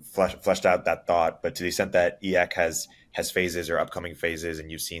we've fleshed out that thought, but to the extent that EAC has phases or upcoming phases,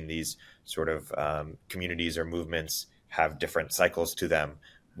 and you've seen these sort of communities or movements have different cycles to them,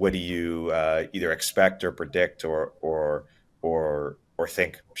 what do you either expect or predict or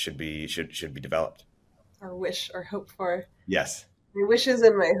think should be developed? Or wish or hope for? Yes. My wishes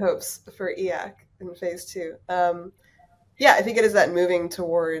and my hopes for EAC in phase 2. I think it is that moving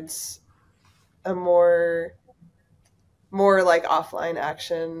towards a more like offline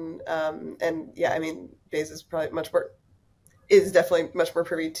action. Phase is definitely much more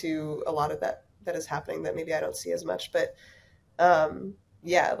privy to a lot of that is happening that maybe I don't see as much. But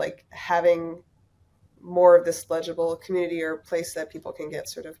like having more of this legible community or place that people can get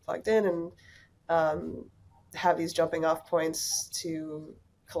sort of plugged in and have these jumping off points to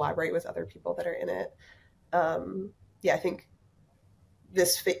collaborate with other people that are in it. I think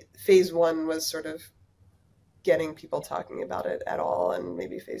this phase 1 was sort of getting people talking about it at all, and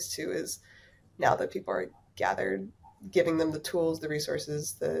maybe phase 2 is now that people are gathered, giving them the tools, the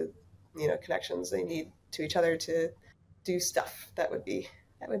resources, the connections they need to each other to do stuff. That would be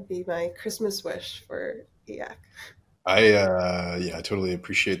my Christmas wish for EAC. I totally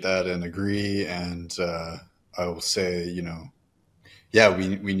appreciate that and agree, and I will say,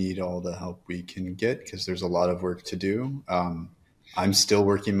 we need all the help we can get because there's a lot of work to do. I'm still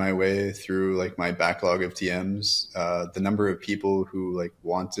working my way through like my backlog of TMs. The number of people who like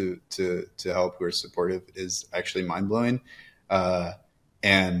want to help, who are supportive, is actually mind blowing.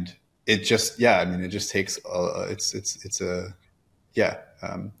 And it just, it just takes,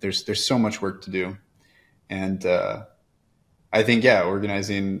 there's so much work to do. And I think,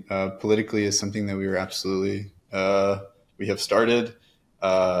 organizing politically is something that we were absolutely, we have started.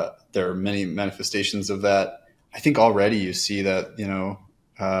 There are many manifestations of that. I think already you see that,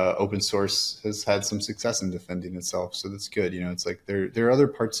 open source has had some success in defending itself. So that's good. It's like there are other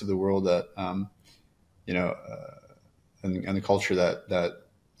parts of the world that, and the culture that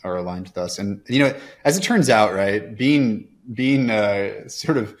are aligned with us. And, as it turns out, right, being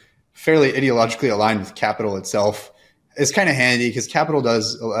sort of fairly ideologically aligned with capital itself is kind of handy, because capital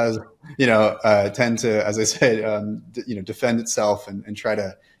does, tend to, as I said, defend itself and try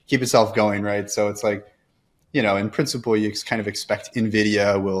to keep itself going, right? So it's like, in principle, you kind of expect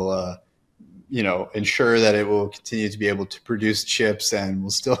NVIDIA will, ensure that it will continue to be able to produce chips and will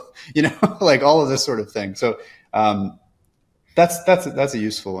still, like all of this sort of thing. So that's a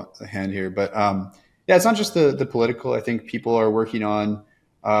useful hand here. But yeah, it's not just the political. I think people are working on,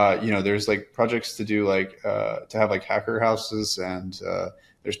 there's like projects to do to have like hacker houses, and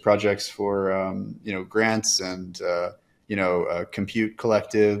there's projects for grants and compute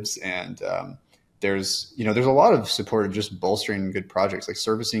collectives, and there's a lot of support of just bolstering good projects, like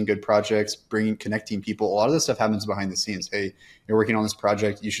servicing good projects, connecting people. A lot of this stuff happens behind the scenes. Hey, you're working on this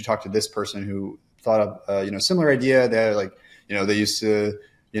project, you should talk to this person who thought of similar idea. They're they used to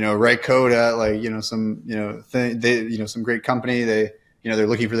write code at some some great company. They're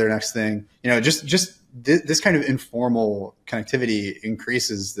looking for their next thing. Just this kind of informal connectivity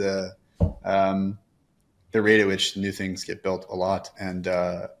increases the rate at which new things get built a lot. And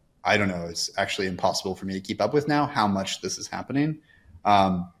I don't know, it's actually impossible for me to keep up with now how much this is happening.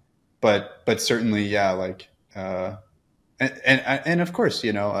 But certainly, yeah, and of course,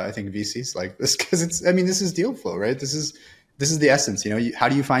 I think VCs like this because this is deal flow, right? This is the essence. How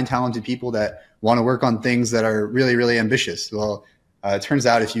do you find talented people that want to work on things that are really, really ambitious? Well, it turns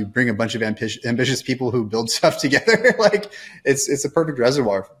out if you bring a bunch of ambitious people who build stuff together, it's a perfect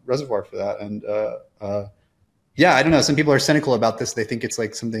reservoir for that. And yeah, I don't know. Some people are cynical about this. They think it's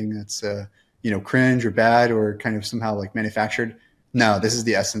like something that's cringe or bad or kind of somehow like manufactured. No, this is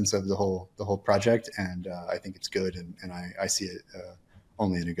the essence of the whole project, and I think it's good, and I see it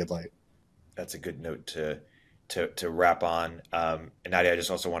only in a good light. That's a good note to wrap on. And Nadia, I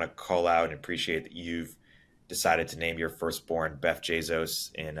just also want to call out and appreciate that you've decided to name your firstborn Beth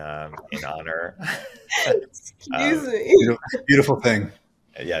Bezos in honor. Excuse me. Beautiful thing.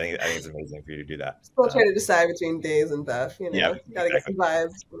 Yeah, I think it's amazing for you to do that. Still trying to decide between Days and Beth. Yeah, gotta get some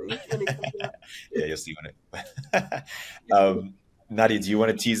vibes when he comes out. Yeah, you'll see when it. Nadia, do you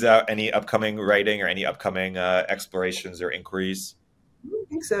want to tease out any upcoming writing or any upcoming explorations or inquiries? I don't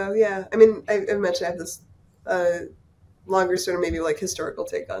think so. Yeah, I mentioned I have this longer sort of maybe like historical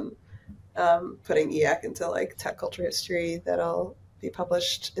take on putting EAC into like tech culture history that'll be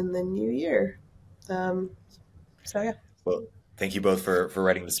published in the new year. So yeah. Well, thank you both for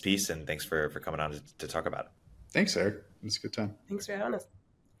writing this piece, and thanks for coming on to talk about it. Thanks, Eric. It was a good time. Thanks for having us.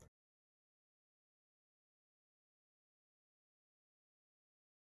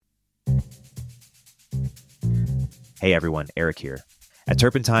 Hey everyone, Eric here. At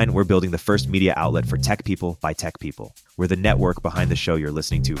Turpentine, we're building the first media outlet for tech people by tech people. We're the network behind the show you're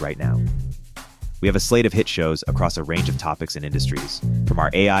listening to right now. We have a slate of hit shows across a range of topics and industries, from our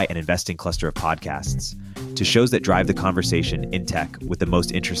AI and investing cluster of podcasts to shows that drive the conversation in tech with the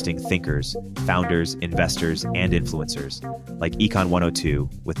most interesting thinkers, founders, investors, and influencers, like Econ 102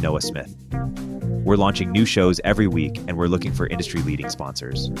 with Noah Smith. We're launching new shows every week, and we're looking for industry-leading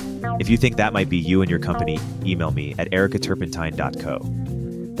sponsors. If you think that might be you and your company, email me at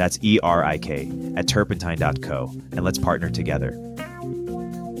eric@turpentine.co. That's ERIK @turpentine.co, and let's partner together.